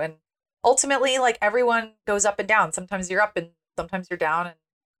wreck you. And ultimately, like everyone goes up and down. Sometimes you're up and sometimes you're down and,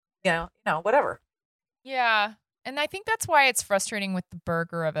 you know, whatever. Yeah. And I think that's why it's frustrating with the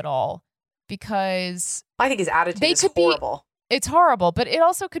Berger of it all, because I think his attitude is horrible. It's horrible, but it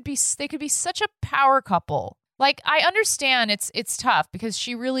also could be, they could be such a power couple. Like, I understand it's tough because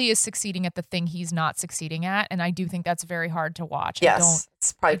she really is succeeding at the thing he's not succeeding at. And I do think that's very hard to watch. Yes,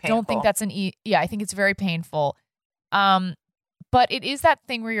 it's probably painful. I don't think that's I think it's very painful. But it is that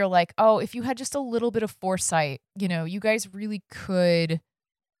thing where you're like, oh, if you had just a little bit of foresight, you know, you guys really could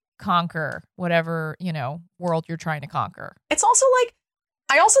conquer whatever, you know, world you're trying to conquer. It's also like,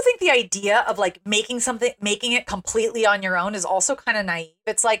 I also think the idea of like making it completely on your own is also kind of naive.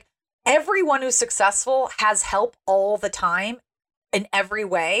 It's like everyone who's successful has help all the time in every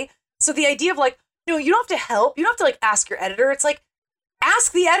way. So the idea of like, no, you don't have to help. You don't have to like ask your editor. It's like,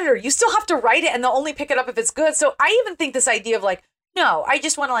 ask the editor. You still have to write it and they'll only pick it up if it's good. So I even think this idea of like, no, I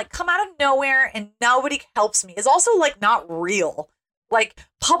just want to like come out of nowhere and nobody helps me is also like not real. Like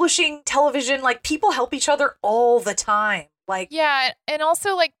publishing, television, like people help each other all the time. Like, yeah. And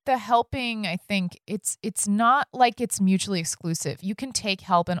also like the helping, I think it's not like it's mutually exclusive. You can take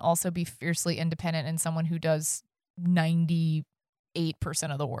help and also be fiercely independent and someone who does 98%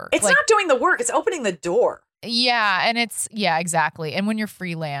 of the work. It's like, not doing the work. It's opening the door. Yeah. And exactly. And when you're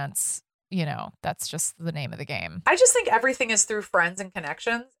freelance, you know, that's just the name of the game. I just think everything is through friends and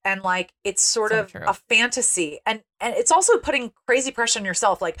connections. And like, it's sort of a fantasy. And it's also putting crazy pressure on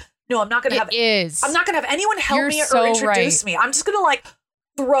yourself. Like, no, I'm not going to have anyone help me or introduce me. I'm just going to like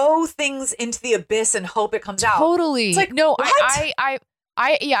throw things into the abyss and hope it comes out. Totally. It's like, no, what?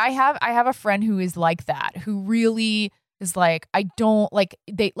 I have a friend who is like that, who really is like, I don't like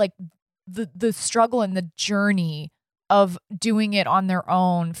the struggle and the journey of doing it on their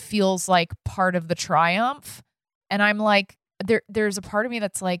own feels like part of the triumph. And I'm like, there's a part of me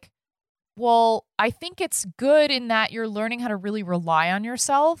that's like, well, I think it's good in that you're learning how to really rely on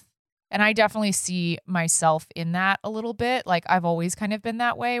yourself. And I definitely see myself in that a little bit. Like, I've always kind of been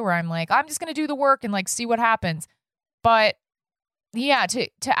that way where I'm like, I'm just going to do the work and like see what happens. But yeah, to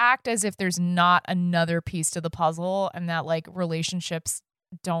act as if there's not another piece to the puzzle and that like relationships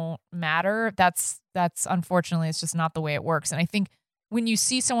don't matter, that's unfortunately, it's just not the way it works. And I think when you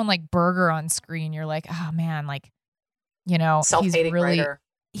see someone like Berger on screen, you're like, oh man, like, you know, self-hating he's really writer.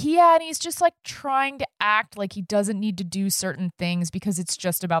 Yeah, and he's just like trying to act like he doesn't need to do certain things because it's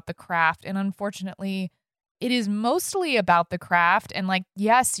just about the craft. And unfortunately, it is mostly about the craft. And like,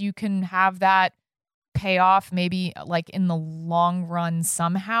 yes, you can have that pay off maybe like in the long run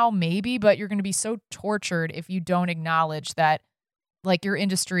somehow, maybe, but you're going to be so tortured if you don't acknowledge that like your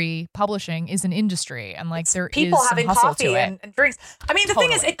industry, publishing, is an industry, and like there people is some having hustle coffee to it. and drinks. I mean, the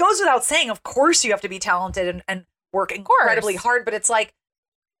thing is, it goes without saying, of course you have to be talented and work incredibly hard, but it's like,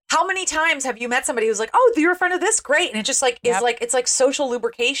 how many times have you met somebody who's like, oh, you're a friend of this? Great. And it just like is like, it's like social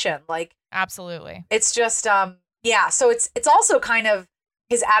lubrication. Like, absolutely. It's just, yeah. So it's also kind of,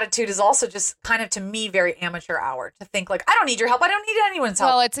 his attitude is also just kind of, to me, very amateur hour to think like, I don't need your help. I don't need anyone's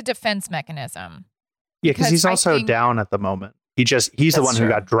help. Well, it's a defense mechanism. Yeah, because he's also down at the moment. He's the one who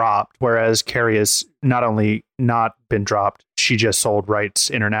got dropped, whereas Carrie has not only not been dropped, she just sold rights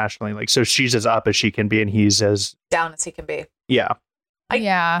internationally. Like, so she's as up as she can be, and he's as down as he can be. Yeah. I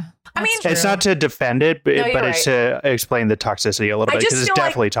mean, it's not to defend it, but, No, you're it's to explain the toxicity a little bit, because it's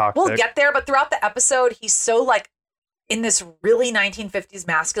definitely toxic. We'll get there, but throughout the episode, he's so like in this really 1950s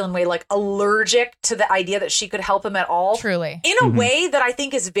masculine way, like allergic to the idea that she could help him at all. Truly. In a way that I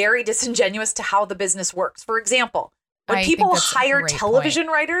think is very disingenuous to how the business works. For example, when I people think that's a hire great television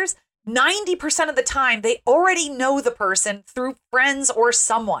writers, 90% of the time, they already know the person through friends or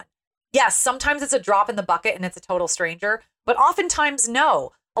someone. Yes, sometimes it's a drop in the bucket and it's a total stranger, but oftentimes,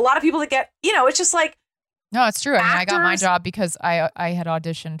 no. A lot of people that get, you know, it's just like, no, it's true. I mean, I got my actors- job because I had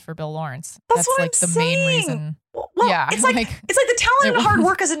auditioned for Bill Lawrence. That's what like I'm the main saying. reason. Well, yeah, it's like the talent and hard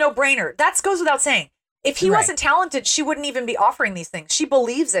work is a no-brainer. That goes without saying. If he Right. wasn't talented, she wouldn't even be offering these things. She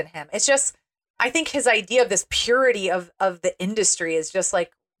believes in him. It's just, I think his idea of this purity of the industry is just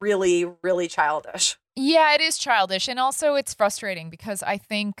like really, really childish. Yeah, it is childish. And also it's frustrating because I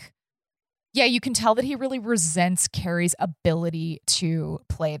think, yeah, you can tell that he really resents Carrie's ability to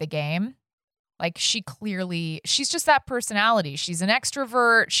play the game. Like she's just that personality. She's an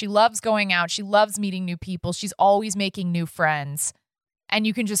extrovert. She loves going out. She loves meeting new people. She's always making new friends. And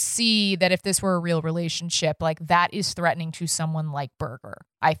you can just see that if this were a real relationship, like that is threatening to someone like Berger,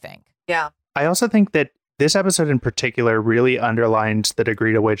 I think. Yeah. I also think that this episode in particular really underlines the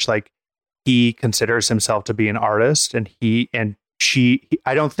degree to which like he considers himself to be an artist, and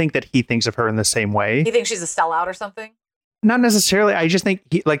I don't think that he thinks of her in the same way. You think she's a sellout or something? Not necessarily. I just think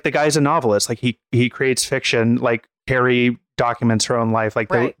the guy's a novelist. Like he creates fiction. Like Carrie documents her own life.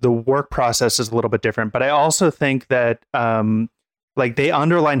 Like Right. the work process is a little bit different. But I also think that like they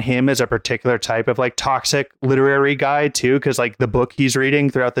underline him as a particular type of like toxic literary guy too, because like the book he's reading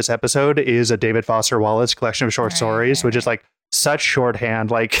throughout this episode is a David Foster Wallace collection of short stories, which is like such shorthand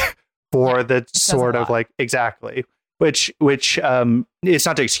like for the sort of like exactly. Which it's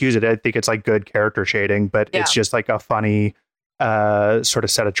not to excuse it. I think it's like good character shading, but it's just like a funny sort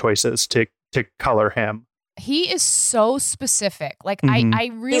of set of choices to color him. He is so specific. Like Mhm. I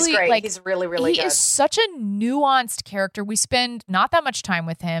really He's great. like. He's really, really he good. is such a nuanced character. We spend not that much time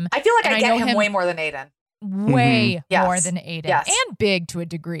with him. I feel like and I get know him way more than Aiden. way Yes. more than Aiden, Yes. and Big to a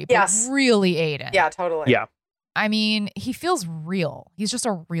degree, but Yes. really Aiden. Yeah, totally. Yeah. I mean, he feels real. He's just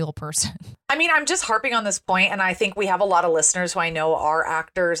a real person. I mean, I'm just harping on this point, and I think we have a lot of listeners who I know are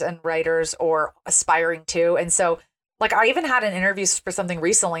actors and writers or aspiring to. And so, like, I even had an interview for something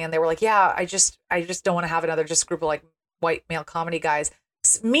recently, and they were like, "Yeah, I just don't want to have another just group of like white male comedy guys."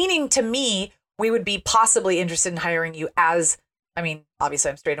 Meaning to me, we would be possibly interested in hiring you as, I mean,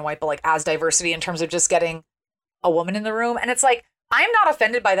 obviously I'm straight and white, but like as diversity in terms of just getting a woman in the room. And it's like, I'm not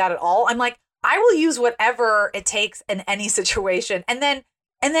offended by that at all. I'm like, I will use whatever it takes in any situation. And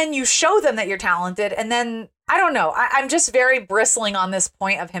then you show them that you're talented. And then, I don't know. I'm just very bristling on this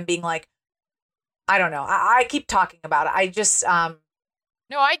point of him being like, I don't know. I keep talking about it. I just, No,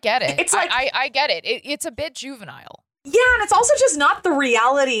 I get it. It's like- I get it. It's a bit juvenile. yeah. And it's also just not the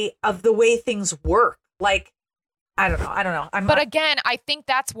reality of the way things work. Like, I don't know. But again, I think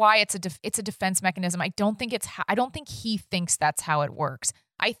that's why it's a defense mechanism. I don't think he thinks that's how it works.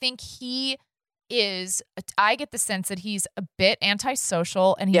 I think he I get the sense that he's a bit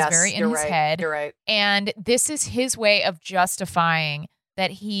antisocial and he's very in his head. You're right. And this is his way of justifying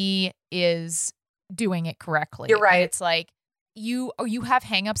that he is doing it correctly. You're right. And it's like you have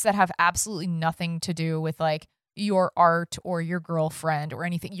hangups that have absolutely nothing to do with like your art or your girlfriend or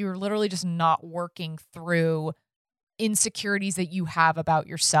anything. You're literally just not working through insecurities that you have about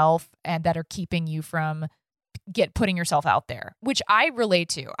yourself and that are keeping you from putting yourself out there, which I relate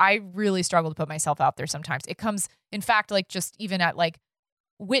to. I really struggle to put myself out there sometimes. It comes, in fact, like just even at like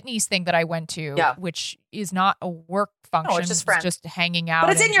Whitney's thing that I went to, which is not a work function. No, it's just friends. Just hanging out.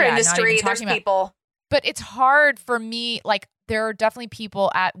 But it's in your not industry. even There's talking about- people. But it's hard for me. Like there are definitely people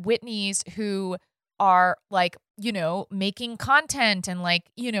at Whitney's who are like, you know, making content and like,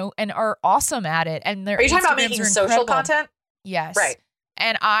 you know, and are awesome at it. And Are you talking about making social content? Yes. Right.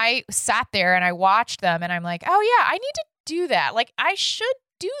 And I sat there and I watched them and I'm like, oh yeah, I need to do that. Like I should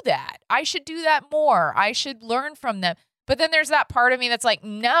do that. I should do that more. I should learn from them. But then there's that part of me that's like,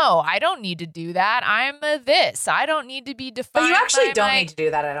 no, I don't need to do that. I'm this. I don't need to be defined. But you actually by don't need to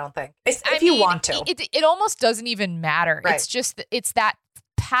do that, I don't think. If you want to. It almost doesn't even matter. Right. It's just, it's that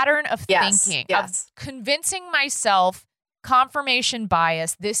pattern of thinking, of convincing myself, confirmation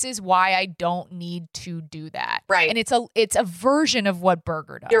bias. This is why I don't need to do that. Right. And it's a version of what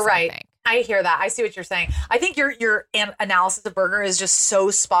Berger does. You're right. I think. I hear that. I see what you're saying. I think your analysis of Berger is just so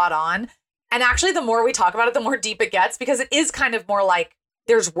spot on. And actually, the more we talk about it, the more deep it gets, because it is kind of more like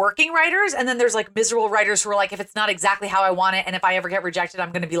there's working writers and then there's like miserable writers who are like, if it's not exactly how I want it, and if I ever get rejected,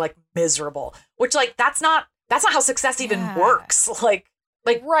 I'm going to be like miserable. Which like that's not how success even works. Like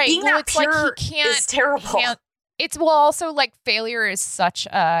right. being Well, that it's pure like he can't, is terrible. It's also like failure is such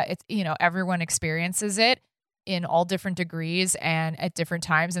it's, you know, everyone experiences it in all different degrees and at different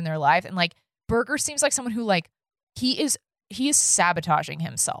times in their life. And like Berger seems like someone who like he is sabotaging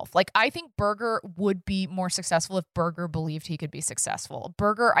himself. Like I think Berger would be more successful if Berger believed he could be successful.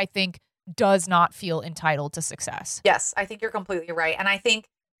 Berger, I think, does not feel entitled to success. Yes, I think you're completely right. And I think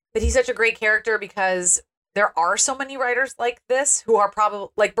that he's such a great character because there are so many writers like this who are probably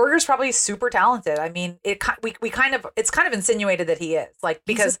like Berger's probably super talented. I mean, it's kind of insinuated that he is like,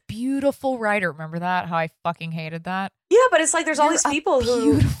 because he's a beautiful writer. Remember that? How I fucking hated that. Yeah, but it's like there's all these people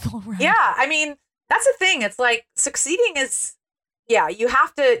who beautiful writer. Yeah, I mean, that's the thing. It's like succeeding is, you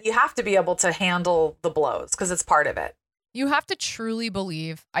have to be able to handle the blows because it's part of it. You have to truly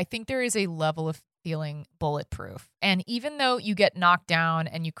believe. I think there is a level of feeling bulletproof. And even though you get knocked down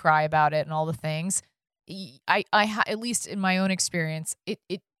and you cry about it and all the things, at least in my own experience, it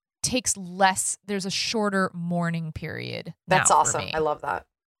takes less. There's a shorter mourning period. That's awesome. I love that.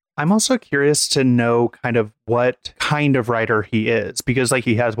 I'm also curious to know kind of what kind of writer he is, because like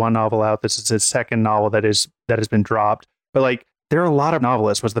he has one novel out. This is his second novel that has been dropped. But like there are a lot of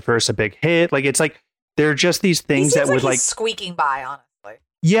novelists. Was the first a big hit? Like it's like there are just these things that would like squeaking by, honestly.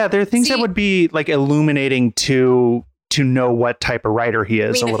 Yeah, there are things that would be like illuminating to know what type of writer he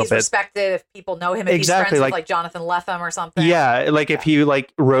is a little bit. Respected, if people know him, if exactly, he's friends with like Jonathan Lethem or something. Yeah, like if he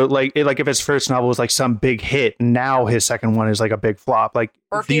like wrote like if his first novel was like some big hit, now his second one is like a big flop. Like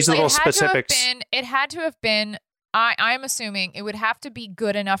these little specifics. It had to have been. I'm assuming it would have to be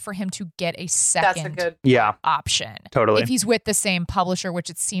good enough for him to get a second option. Totally. If he's with the same publisher, which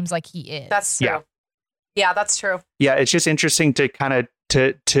it seems like he is. That's true. Yeah, that's true. Yeah, it's just interesting to kind of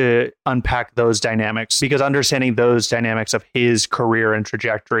to unpack those dynamics, because understanding those dynamics of his career and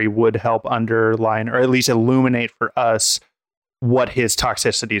trajectory would help underline or at least illuminate for us what his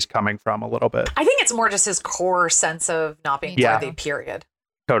toxicity is coming from a little bit. I think it's more just his core sense of not being worthy, period.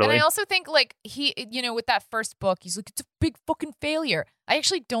 Totally. And I also think like he, you know, with that first book, he's like, it's a big fucking failure. I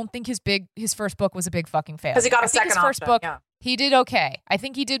actually don't think his first book was a big fucking failure. Because he got a second second first option, book, he did okay. I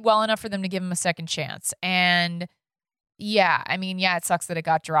think he did well enough for them to give him a second chance. And yeah, I mean, yeah, it sucks that it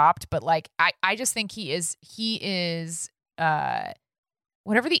got dropped, but like, I just think he is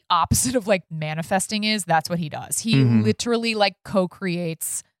whatever the opposite of like manifesting is, that's what he does. He literally like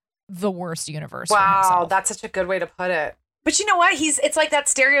co-creates the worst universe for himself. Wow, that's such a good way to put it. But you know what? It's like that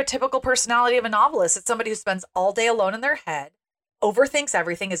stereotypical personality of a novelist. It's somebody who spends all day alone in their head, overthinks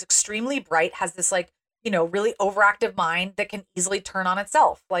everything, is extremely bright, has this like, you know, really overactive mind that can easily turn on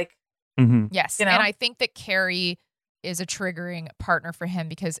itself. Like, yes. You know? And I think that Carrie is a triggering partner for him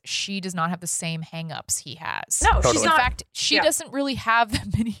because she does not have the same hangups he has. No, she's not. In fact, she doesn't really have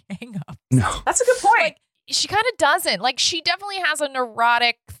that many hangups. No. That's a good point. Like, she kind of doesn't. Like, she definitely has a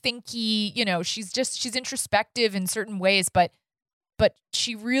neurotic, thinky, you know, she's introspective in certain ways, but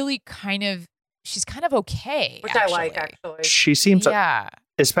she's kind of okay. Which I like, actually. She seems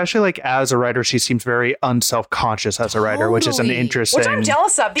especially like as a writer, she seems very unself-conscious as a writer, which is an interesting Which I'm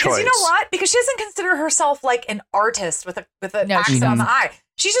jealous of because you know choice. what? Because she doesn't consider herself like an artist with an No, she accent on the doesn't. eye.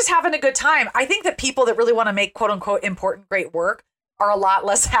 She's just having a good time. I think that people that really want to make quote unquote important great work are a lot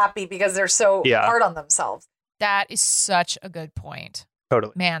less happy because they're so hard on themselves. That is such a good point.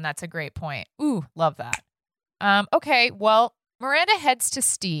 Totally. Man, that's a great point. Ooh, love that. Okay, well, Miranda heads to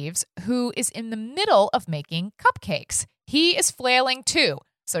Steve's, who is in the middle of making cupcakes. He is flailing too,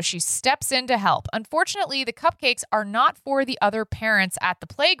 so she steps in to help. Unfortunately, the cupcakes are not for the other parents at the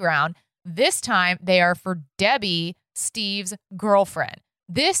playground. This time, they are for Debbie, Steve's girlfriend.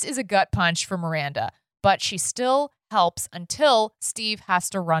 This is a gut punch for Miranda, but she still helps until Steve has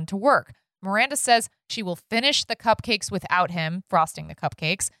to run to work. Miranda says she will finish the cupcakes without him frosting the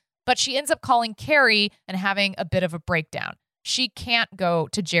cupcakes, but she ends up calling Carrie and having a bit of a breakdown. She can't go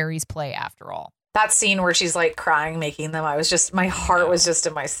to Jerry's play after all. That scene where she's like crying making them, my heart was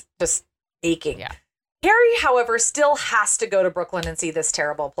just aching. Yeah. Carrie, however, still has to go to Brooklyn and see this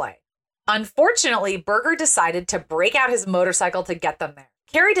terrible play. Unfortunately, Berger decided to break out his motorcycle to get them there.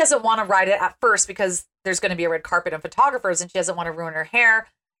 Carrie doesn't want to ride it at first because there's going to be a red carpet and photographers and she doesn't want to ruin her hair.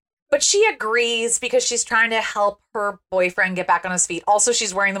 But she agrees because she's trying to help her boyfriend get back on his feet. Also,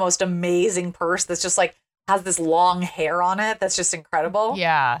 she's wearing the most amazing purse that's just like has this long hair on it. That's just incredible.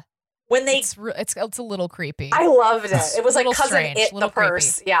 Yeah. When they, it's a little creepy. I loved it. It was like Little Cousin strange, It, the little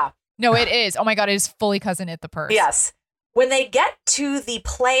purse. creepy. Yeah. No, it is. Oh my God, it is fully Cousin It, the purse. Yes. When they get to the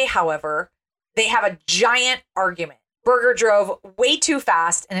play, however, they have a giant argument. Berger drove way too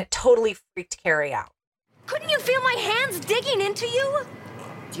fast and it totally freaked Carrie out. Couldn't you feel my hands digging into you?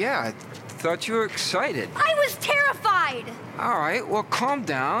 Yeah, I thought you were excited. I was terrified. All right, well, calm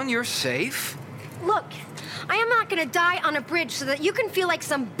down. You're safe. Look, I am not gonna die on a bridge so that you can feel like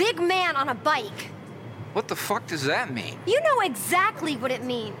some big man on a bike. What the fuck does that mean? You know exactly what it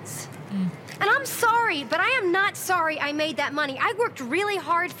means. And I'm sorry, but I am not sorry I made that money. I worked really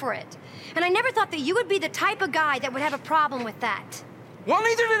hard for it. And I never thought that you would be the type of guy that would have a problem with that. Well,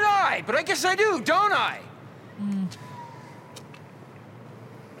 neither did I, but I guess I do, don't I?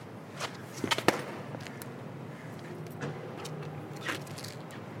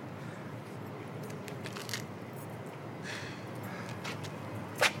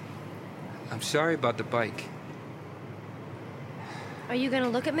 I'm sorry about the bike. Are you gonna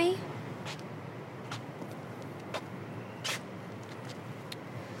look at me?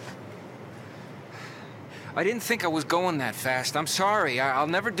 I didn't think I was going that fast. I'm sorry. I'll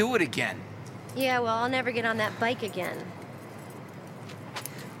never do it again. Yeah, well, I'll never get on that bike again.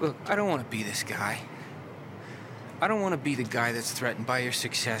 Look, I don't want to be this guy. I don't want to be the guy that's threatened by your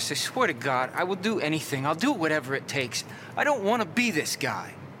success. I swear to God, I will do anything. I'll do whatever it takes. I don't want to be this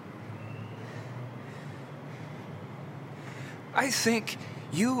guy. I think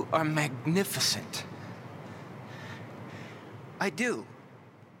you are magnificent. I do.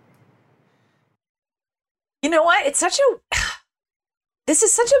 You know what? This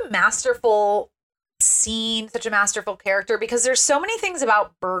is such a masterful scene, such a masterful character, because there's so many things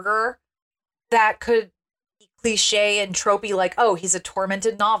about Berger that could be cliche and tropey, like, oh, he's a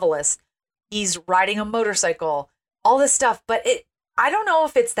tormented novelist. He's riding a motorcycle, all this stuff. But I don't know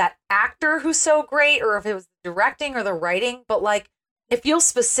if it's that actor who's so great or if it was the directing or the writing, but like, it feels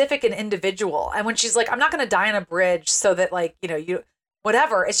specific and individual. And when she's like, I'm not going to die on a bridge so that like, you,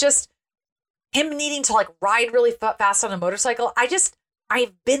 whatever, it's just him needing to like ride really fast on a motorcycle.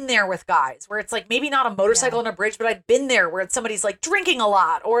 I've been there with guys where it's like maybe not a motorcycle on a bridge, but I've been there where it's somebody's like drinking a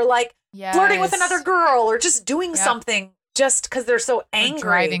lot or like flirting with another girl or just doing something just because they're so angry. Or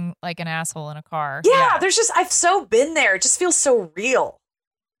driving like an asshole in a car. Yeah, I've so been there. It just feels so real.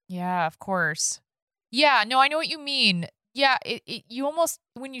 Yeah, of course. Yeah, no, I know what you mean. Yeah, you almost,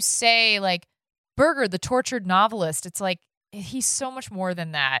 when you say like Berger, the tortured novelist, it's like he's so much more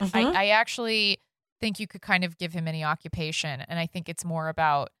than that. I actually think you could kind of give him any occupation. And I think it's more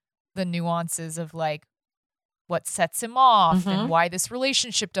about the nuances of like what sets him off and why this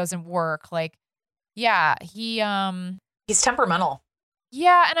relationship doesn't work. Like, yeah, he's temperamental.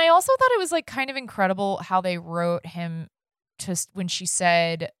 Yeah. And I also thought it was like kind of incredible how they wrote him to when she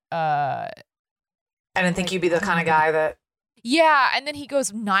said, I didn't think you'd be the kind of guy that. Yeah. And then he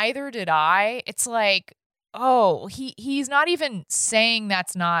goes, neither did I. It's like, oh, he's not even saying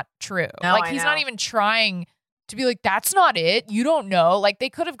that's not true. No, like he's not even trying to be like, that's not it. You don't know. Like they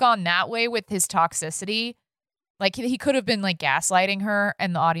could have gone that way with his toxicity. Like he could have been like gaslighting her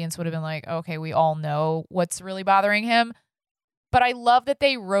and the audience would have been like, okay, we all know what's really bothering him. But I love that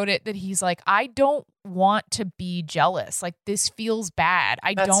they wrote it that he's like, I don't want to be jealous. Like this feels bad.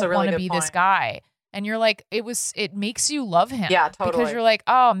 I don't want to be this guy. And you're like, it makes you love him. Yeah, totally. Because you're like,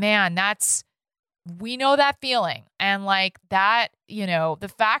 oh man, we know that feeling. And like that,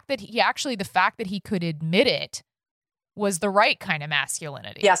 the fact that he could admit it was the right kind of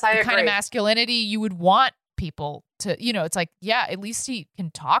masculinity. Yes, I the agree. kind of masculinity you would want people to, it's like, yeah, at least he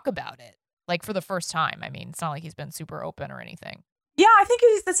can talk about it. Like for the first time. I mean, it's not like he's been super open or anything. Yeah, I think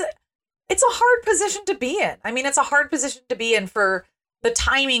it's a hard position to be in. I mean, it's a hard position to be in for the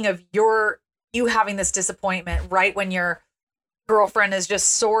timing of you having this disappointment right when your girlfriend is just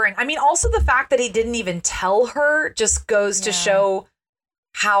soaring. I mean, also the fact that he didn't even tell her just goes to show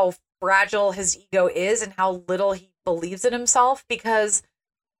how fragile his ego is and how little he believes in himself, because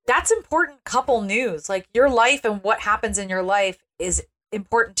that's important couple news. Like your life and what happens in your life is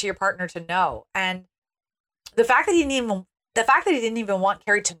important to your partner to know. And the fact that he didn't even want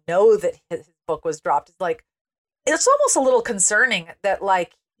Carrie to know that his book was dropped is like, it's almost a little concerning that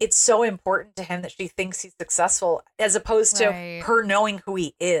like it's so important to him that she thinks he's successful as opposed to her knowing who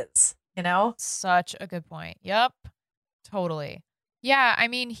he is, Such a good point. Yep. Totally. Yeah. I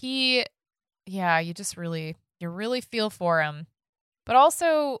mean, you really feel for him, but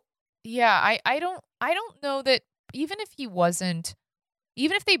also, yeah, I don't know that even if they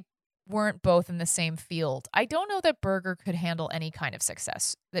weren't both in the same field, I don't know that Berger could handle any kind of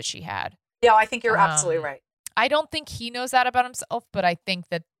success that she had. Yeah, I think you're absolutely right. I don't think he knows that about himself, but I think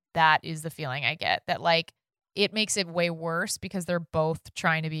that is the feeling I get, that like it makes it way worse because they're both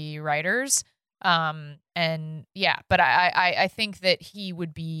trying to be writers. And yeah, but I think that he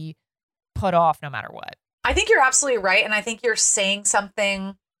would be put off no matter what. I think you're absolutely right. And I think you're saying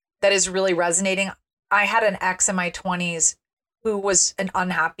something that is really resonating. I had an ex in my 20s who was an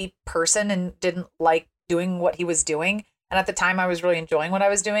unhappy person and didn't like doing what he was doing. And at the time I was really enjoying what I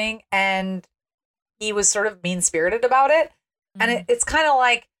was doing. And he was sort of mean-spirited about it. Mm-hmm. And it's kind of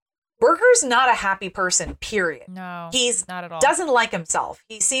like, Berger's not a happy person, period. No, he's not at all. Doesn't like himself.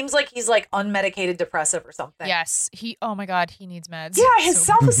 He seems like he's like unmedicated depressive or something. Yes. Oh my God, he needs meds. Yeah, his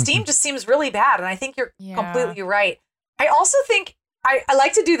self-esteem just seems really bad. And I think you're completely right. I also think I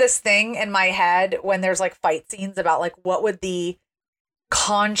like to do this thing in my head when there's like fight scenes about like what would the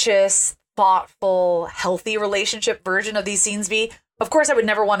conscious, thoughtful, healthy relationship version of these scenes be. Of course, I would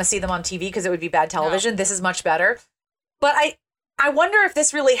never want to see them on TV because it would be bad television. No. This is much better. But I wonder if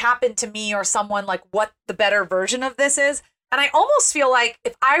this really happened to me or someone, like what the better version of this is. And I almost feel like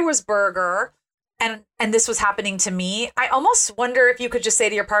if I was Berger and this was happening to me, I almost wonder if you could just say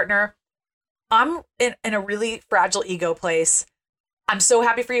to your partner, I'm in a really fragile ego place. I'm so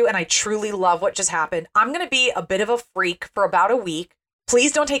happy for you. And I truly love what just happened. I'm going to be a bit of a freak for about a week.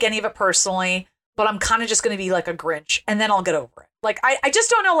 Please don't take any of it personally, but I'm kind of just going to be like a Grinch and then I'll get over it. Like, I just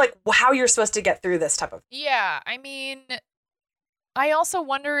don't know like how you're supposed to get through this type of. Yeah. I mean, I also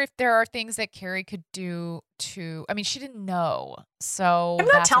wonder if there are things that Carrie could do I mean, she didn't know. So I'm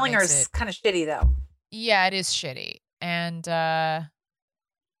not telling her it's kind of shitty though. Yeah, it is shitty. And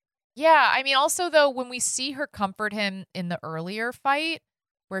yeah, I mean, also though, when we see her comfort him in the earlier fight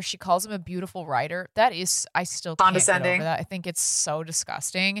where she calls him a beautiful writer, that is, I still can't get over that. I think it's so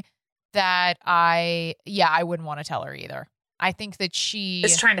disgusting that I wouldn't want to tell her either. I think that she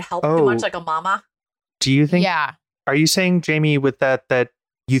is trying to help too much like a mama. Do you think? Yeah. Are you saying, Jamie, with that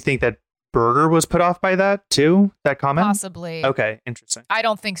you think that Berger was put off by that too? That comment? Possibly. Okay, interesting. I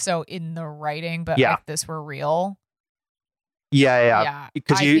don't think so in the writing, but if this were real. Yeah.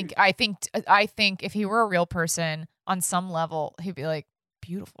 Because I think if he were a real person on some level, he'd be like,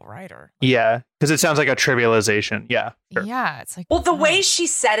 beautiful writer. Yeah, because it sounds like a trivialization. Yeah. Sure. Yeah, it's like, well, the way she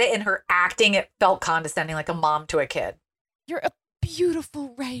said it in her acting, it felt condescending, like a mom to a kid. You're a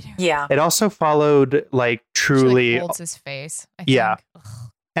beautiful writer. Yeah. It also followed like truly. She, like, holds his face. I think. Yeah. Ugh.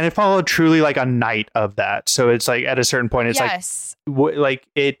 And it followed truly like a night of that. So it's like at a certain point, it's like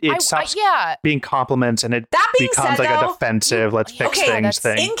it stops being compliments and it becomes like a defensive, let's fix things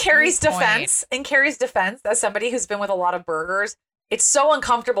thing. In Carrie's defense, as somebody who's been with a lot of Bergers, it's so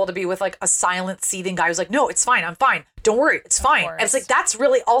uncomfortable to be with like a silent, seething guy who's like, no, it's fine. I'm fine. Don't worry. It's fine. And it's like, that's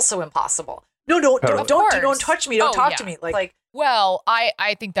really also impossible. No, don't touch me. Don't talk to me. Like, well,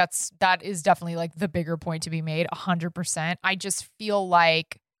 I think that is definitely like the bigger point to be made. 100%. I just feel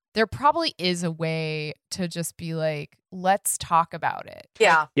like there probably is a way to just be like, let's talk about it.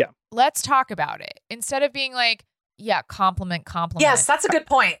 Yeah. Yeah. Let's talk about it instead of being like, yeah, compliment. Yes, that's a good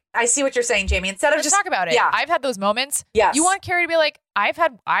point. I see what you're saying, Jamie. Instead of let's just talk about it. Yeah. I've had those moments. Yes. You want Carrie to be like, I've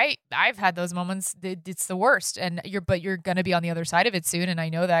had those moments. It's the worst, and you're gonna be on the other side of it soon, and I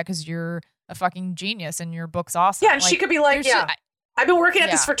know that because you're a fucking genius and your book's awesome. Yeah, and she could be like, I've been working at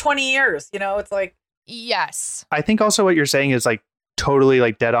this for 20 years. You know, it's like, yes. I think also what you're saying is like totally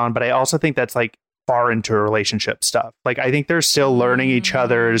like dead on, but I also think that's like far into relationship stuff. Like, I think they're still learning each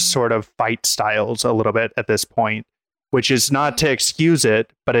other's sort of fight styles a little bit at this point, which is not to excuse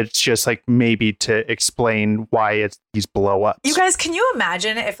it, but it's just like maybe to explain why it's these blow ups. You guys, can you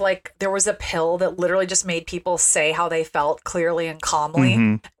imagine if like there was a pill that literally just made people say how they felt clearly and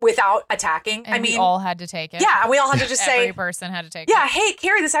calmly without attacking? And we all had to take it. Yeah, we all had to just say, every person had to take it. yeah, hey,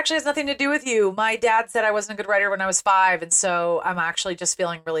 Carrie, this actually has nothing to do with you. My dad said I wasn't a good writer when I was 5, and so I'm actually just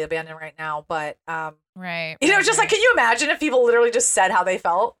feeling really abandoned right now. But right, you know, just like, can you imagine if people literally just said how they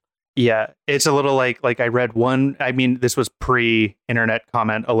felt? Yeah, it's a little like I read one, I mean, this was pre-internet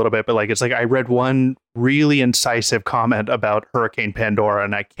comment a little bit, but like, it's like I read one really incisive comment about Hurricane Pandora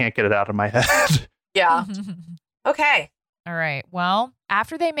and I can't get it out of my head. Yeah. Okay. All right. Well,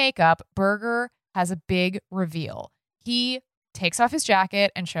 after they make up, Berger has a big reveal. He takes off his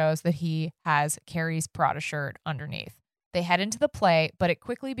jacket and shows that he has Carrie's Prada shirt underneath. They head into the play, but it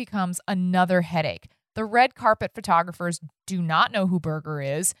quickly becomes another headache. The red carpet photographers do not know who Berger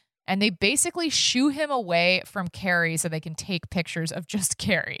is, and they basically shoo him away from Carrie so they can take pictures of just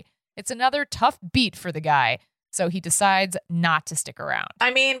Carrie. It's another tough beat for the guy, so he decides not to stick around.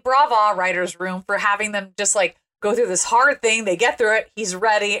 I mean, brava, writer's room, for having them just like go through this hard thing. They get through it. He's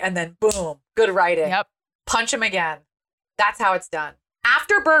ready. And then boom, good writing. Yep. Punch him again. That's how it's done.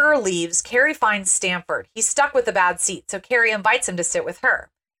 After Berger leaves, Carrie finds Stanford. He's stuck with the bad seat, so Carrie invites him to sit with her.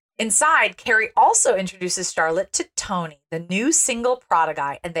 Inside, Carrie also introduces Charlotte to Tony, the new single Prada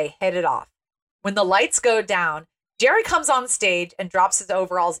guy, and they hit it off. When the lights go down, Jerry comes on stage and drops his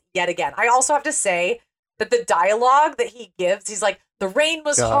overalls yet again. I also have to say that the dialogue that he gives, he's like, the rain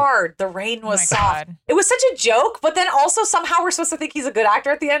was hard, the rain was soft. God. It was such a joke, but then also somehow we're supposed to think he's a good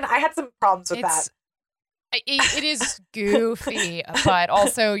actor at the end. I had some problems with that. It is goofy, but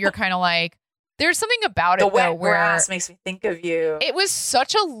also you're kind of like, there's something about it, the wet though, where grass makes me think of you. It was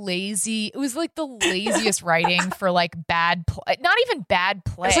such a lazy, it was like the laziest writing for like bad play, not even bad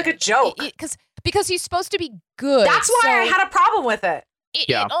play. It's like a joke. Because he's supposed to be good. That's why I had a problem with it.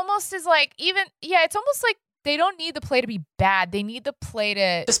 It almost is like it's almost like they don't need the play to be bad. They need the play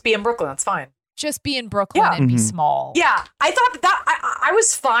to just be in Brooklyn. That's fine. Just be in Brooklyn and be small. Yeah. I thought that I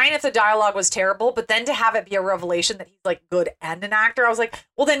was fine if the dialogue was terrible, but then to have it be a revelation that he's like good and an actor, I was like,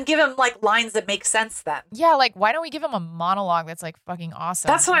 well, then give him like lines that make sense then. Yeah. Like, why don't we give him a monologue that's like fucking awesome?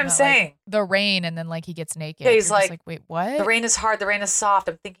 That's what I'm saying. Like, the rain, and then like he gets naked. Yeah, he's like, wait, what? The rain is hard. The rain is soft.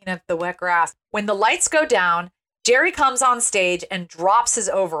 I'm thinking of the wet grass. When the lights go down, Jerry comes on stage and drops his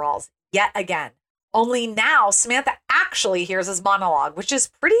overalls yet again. Only now Samantha actually hears his monologue, which is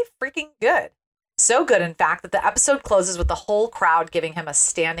pretty freaking good. So good, in fact, that the episode closes with the whole crowd giving him a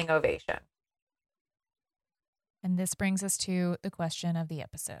standing ovation. And this brings us to the question of the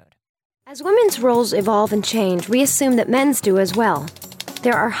episode. As women's roles evolve and change, we assume that men's do as well.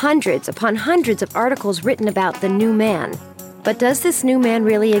 There are hundreds upon hundreds of articles written about the new man. But does this new man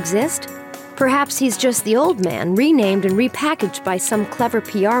really exist? Perhaps he's just the old man, renamed and repackaged by some clever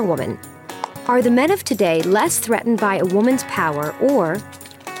PR woman. Are the men of today less threatened by a woman's power, or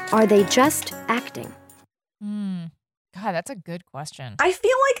are they just acting? God, that's a good question. I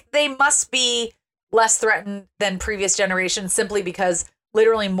feel like they must be less threatened than previous generations simply because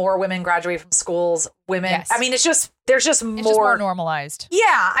literally more women graduate from schools. Women, I mean, there's just more normalized.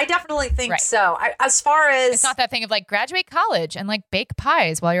 Yeah, I definitely think so. As far as it's not that thing of like graduate college and like bake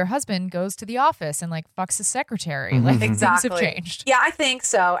pies while your husband goes to the office and like fucks his secretary. Like exactly. Things have changed. Yeah, I think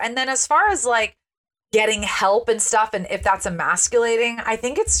so. And then as far as like getting help and stuff, and if that's emasculating, I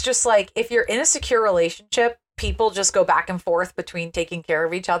think it's just like if you're in a secure relationship, people just go back and forth between taking care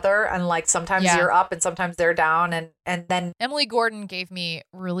of each other, and like sometimes you're up and sometimes they're down, and then Emily Gordon gave me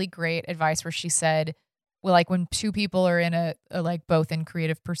really great advice where she said, well, like when two people are in a like both in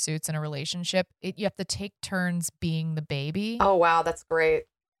creative pursuits in a relationship, you have to take turns being the baby. Oh wow, that's great.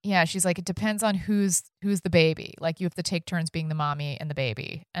 Yeah, she's like, it depends on who's the baby. Like you have to take turns being the mommy and the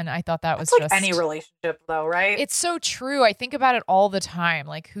baby. And I thought that was like just any relationship though, right? It's so true. I think about it all the time.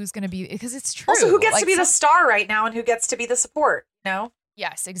 Like who's going to be, because it's true. Also, who gets like, to be the star right now and who gets to be the support, you know?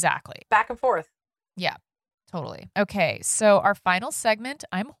 Yes, exactly. Back and forth. Yeah. Totally. Okay, so our final segment,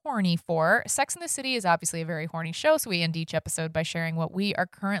 I'm horny for. Sex and the City is obviously a very horny show, so we end each episode by sharing what we are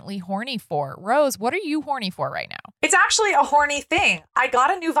currently horny for. Rose, what are you horny for right now? It's actually a horny thing. I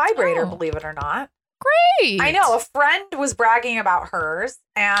got a new vibrator, believe it or not. Great. I know. A friend was bragging about hers,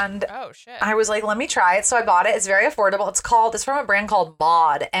 and I was like, let me try it. So I bought it. It's very affordable. It's from a brand called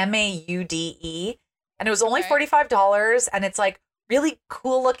Maude, Maude, and it was only $45, and it's like really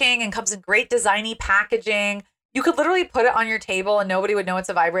cool looking and comes in great designy packaging. You could literally put it on your table and nobody would know it's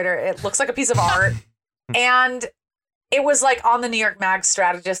a vibrator. It looks like a piece of art. And it was like on the New York Mag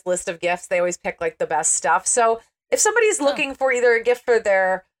strategist list of gifts. They always pick like the best stuff. So if somebody's looking for either a gift for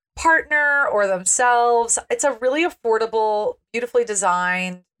their partner or themselves, it's a really affordable, beautifully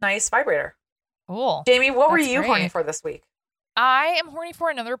designed, nice vibrator. Cool. Jamie, what were That's you great. horny for this week? I am horny for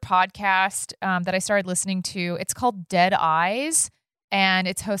another podcast that I started listening to. It's called Dead Eyes, and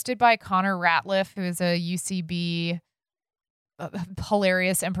it's hosted by Connor Ratliff, who is a UCB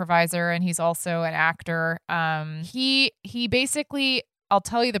hilarious improviser, and he's also an actor. He basically, I'll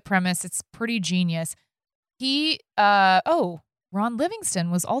tell you the premise. It's pretty genius. Ron Livingston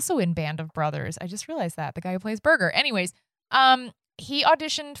was also in Band of Brothers. I just realized that, the guy who plays Burger. Anyways, he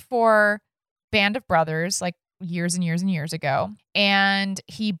auditioned for Band of Brothers like years and years and years ago, and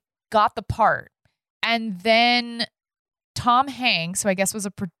he got the part. And then Tom Hanks, who I guess was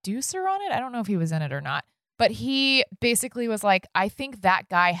a producer on it, I don't know if he was in it or not, but he basically was like, I think that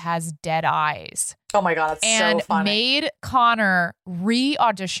guy has dead eyes. Oh my God, that's so funny. And made Connor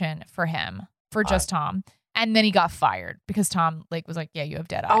re-audition for him, for just Tom. And then he got fired because Tom was like, yeah, you have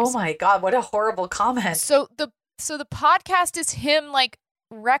dead eyes. Oh my God, what a horrible comment. So the podcast is him like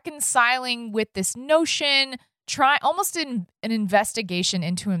reconciling with this notion, almost in an investigation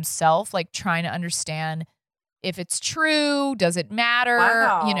into himself, like trying to understand if it's true, does it matter?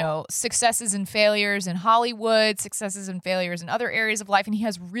 Wow. You know, successes and failures in Hollywood, successes and failures in other areas of life. And he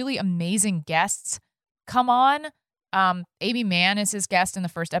has really amazing guests come on. Amy Mann is his guest in the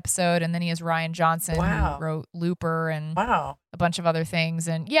first episode, and then he has Ryan Johnson, who wrote Looper and a bunch of other things.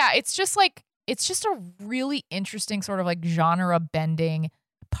 And yeah, it's just a really interesting sort of like genre bending,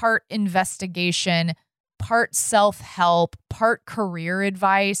 part investigation, part self-help, part career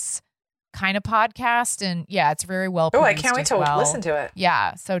advice kind of podcast. And yeah, it's very well produced. Oh, I can't wait to listen to it.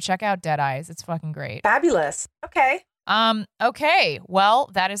 Yeah, so check out Dead Eyes. It's fucking great. Fabulous. Okay. Okay. Well,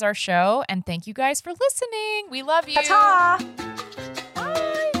 that is our show, and thank you guys for listening. We love you. Ta-ta.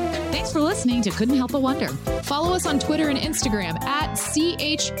 Thanks for listening to Couldn't Help But Wonder. Follow us on Twitter and Instagram at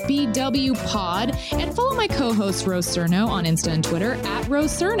CHBWPod, and follow my co-host Rose Cerno on Insta and Twitter at Rose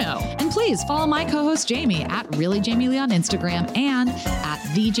Cerno. And please follow my co-host Jamie at Really Jamie Lee on Instagram and at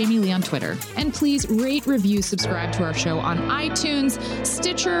The Jamie Lee on Twitter. And please rate, review, subscribe to our show on iTunes,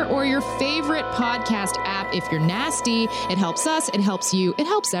 Stitcher, or your favorite podcast app. If you're nasty, it helps us, it helps you, it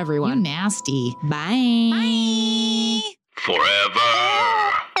helps everyone. You nasty. Bye. Bye. Forever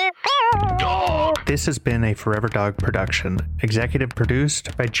Dog. This has been a Forever Dog production, executive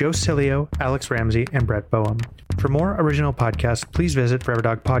produced by Joe Cilio, Alex Ramsey, and Brett Boehm. For more original podcasts, please visit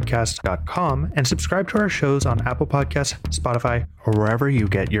foreverdogpodcast.com and subscribe to our shows on Apple Podcasts, Spotify, or wherever you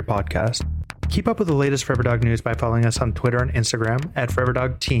get your podcasts. Keep up with the latest Forever Dog news by following us on Twitter and Instagram at Forever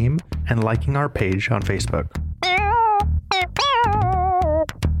Dog Team and liking our page on Facebook.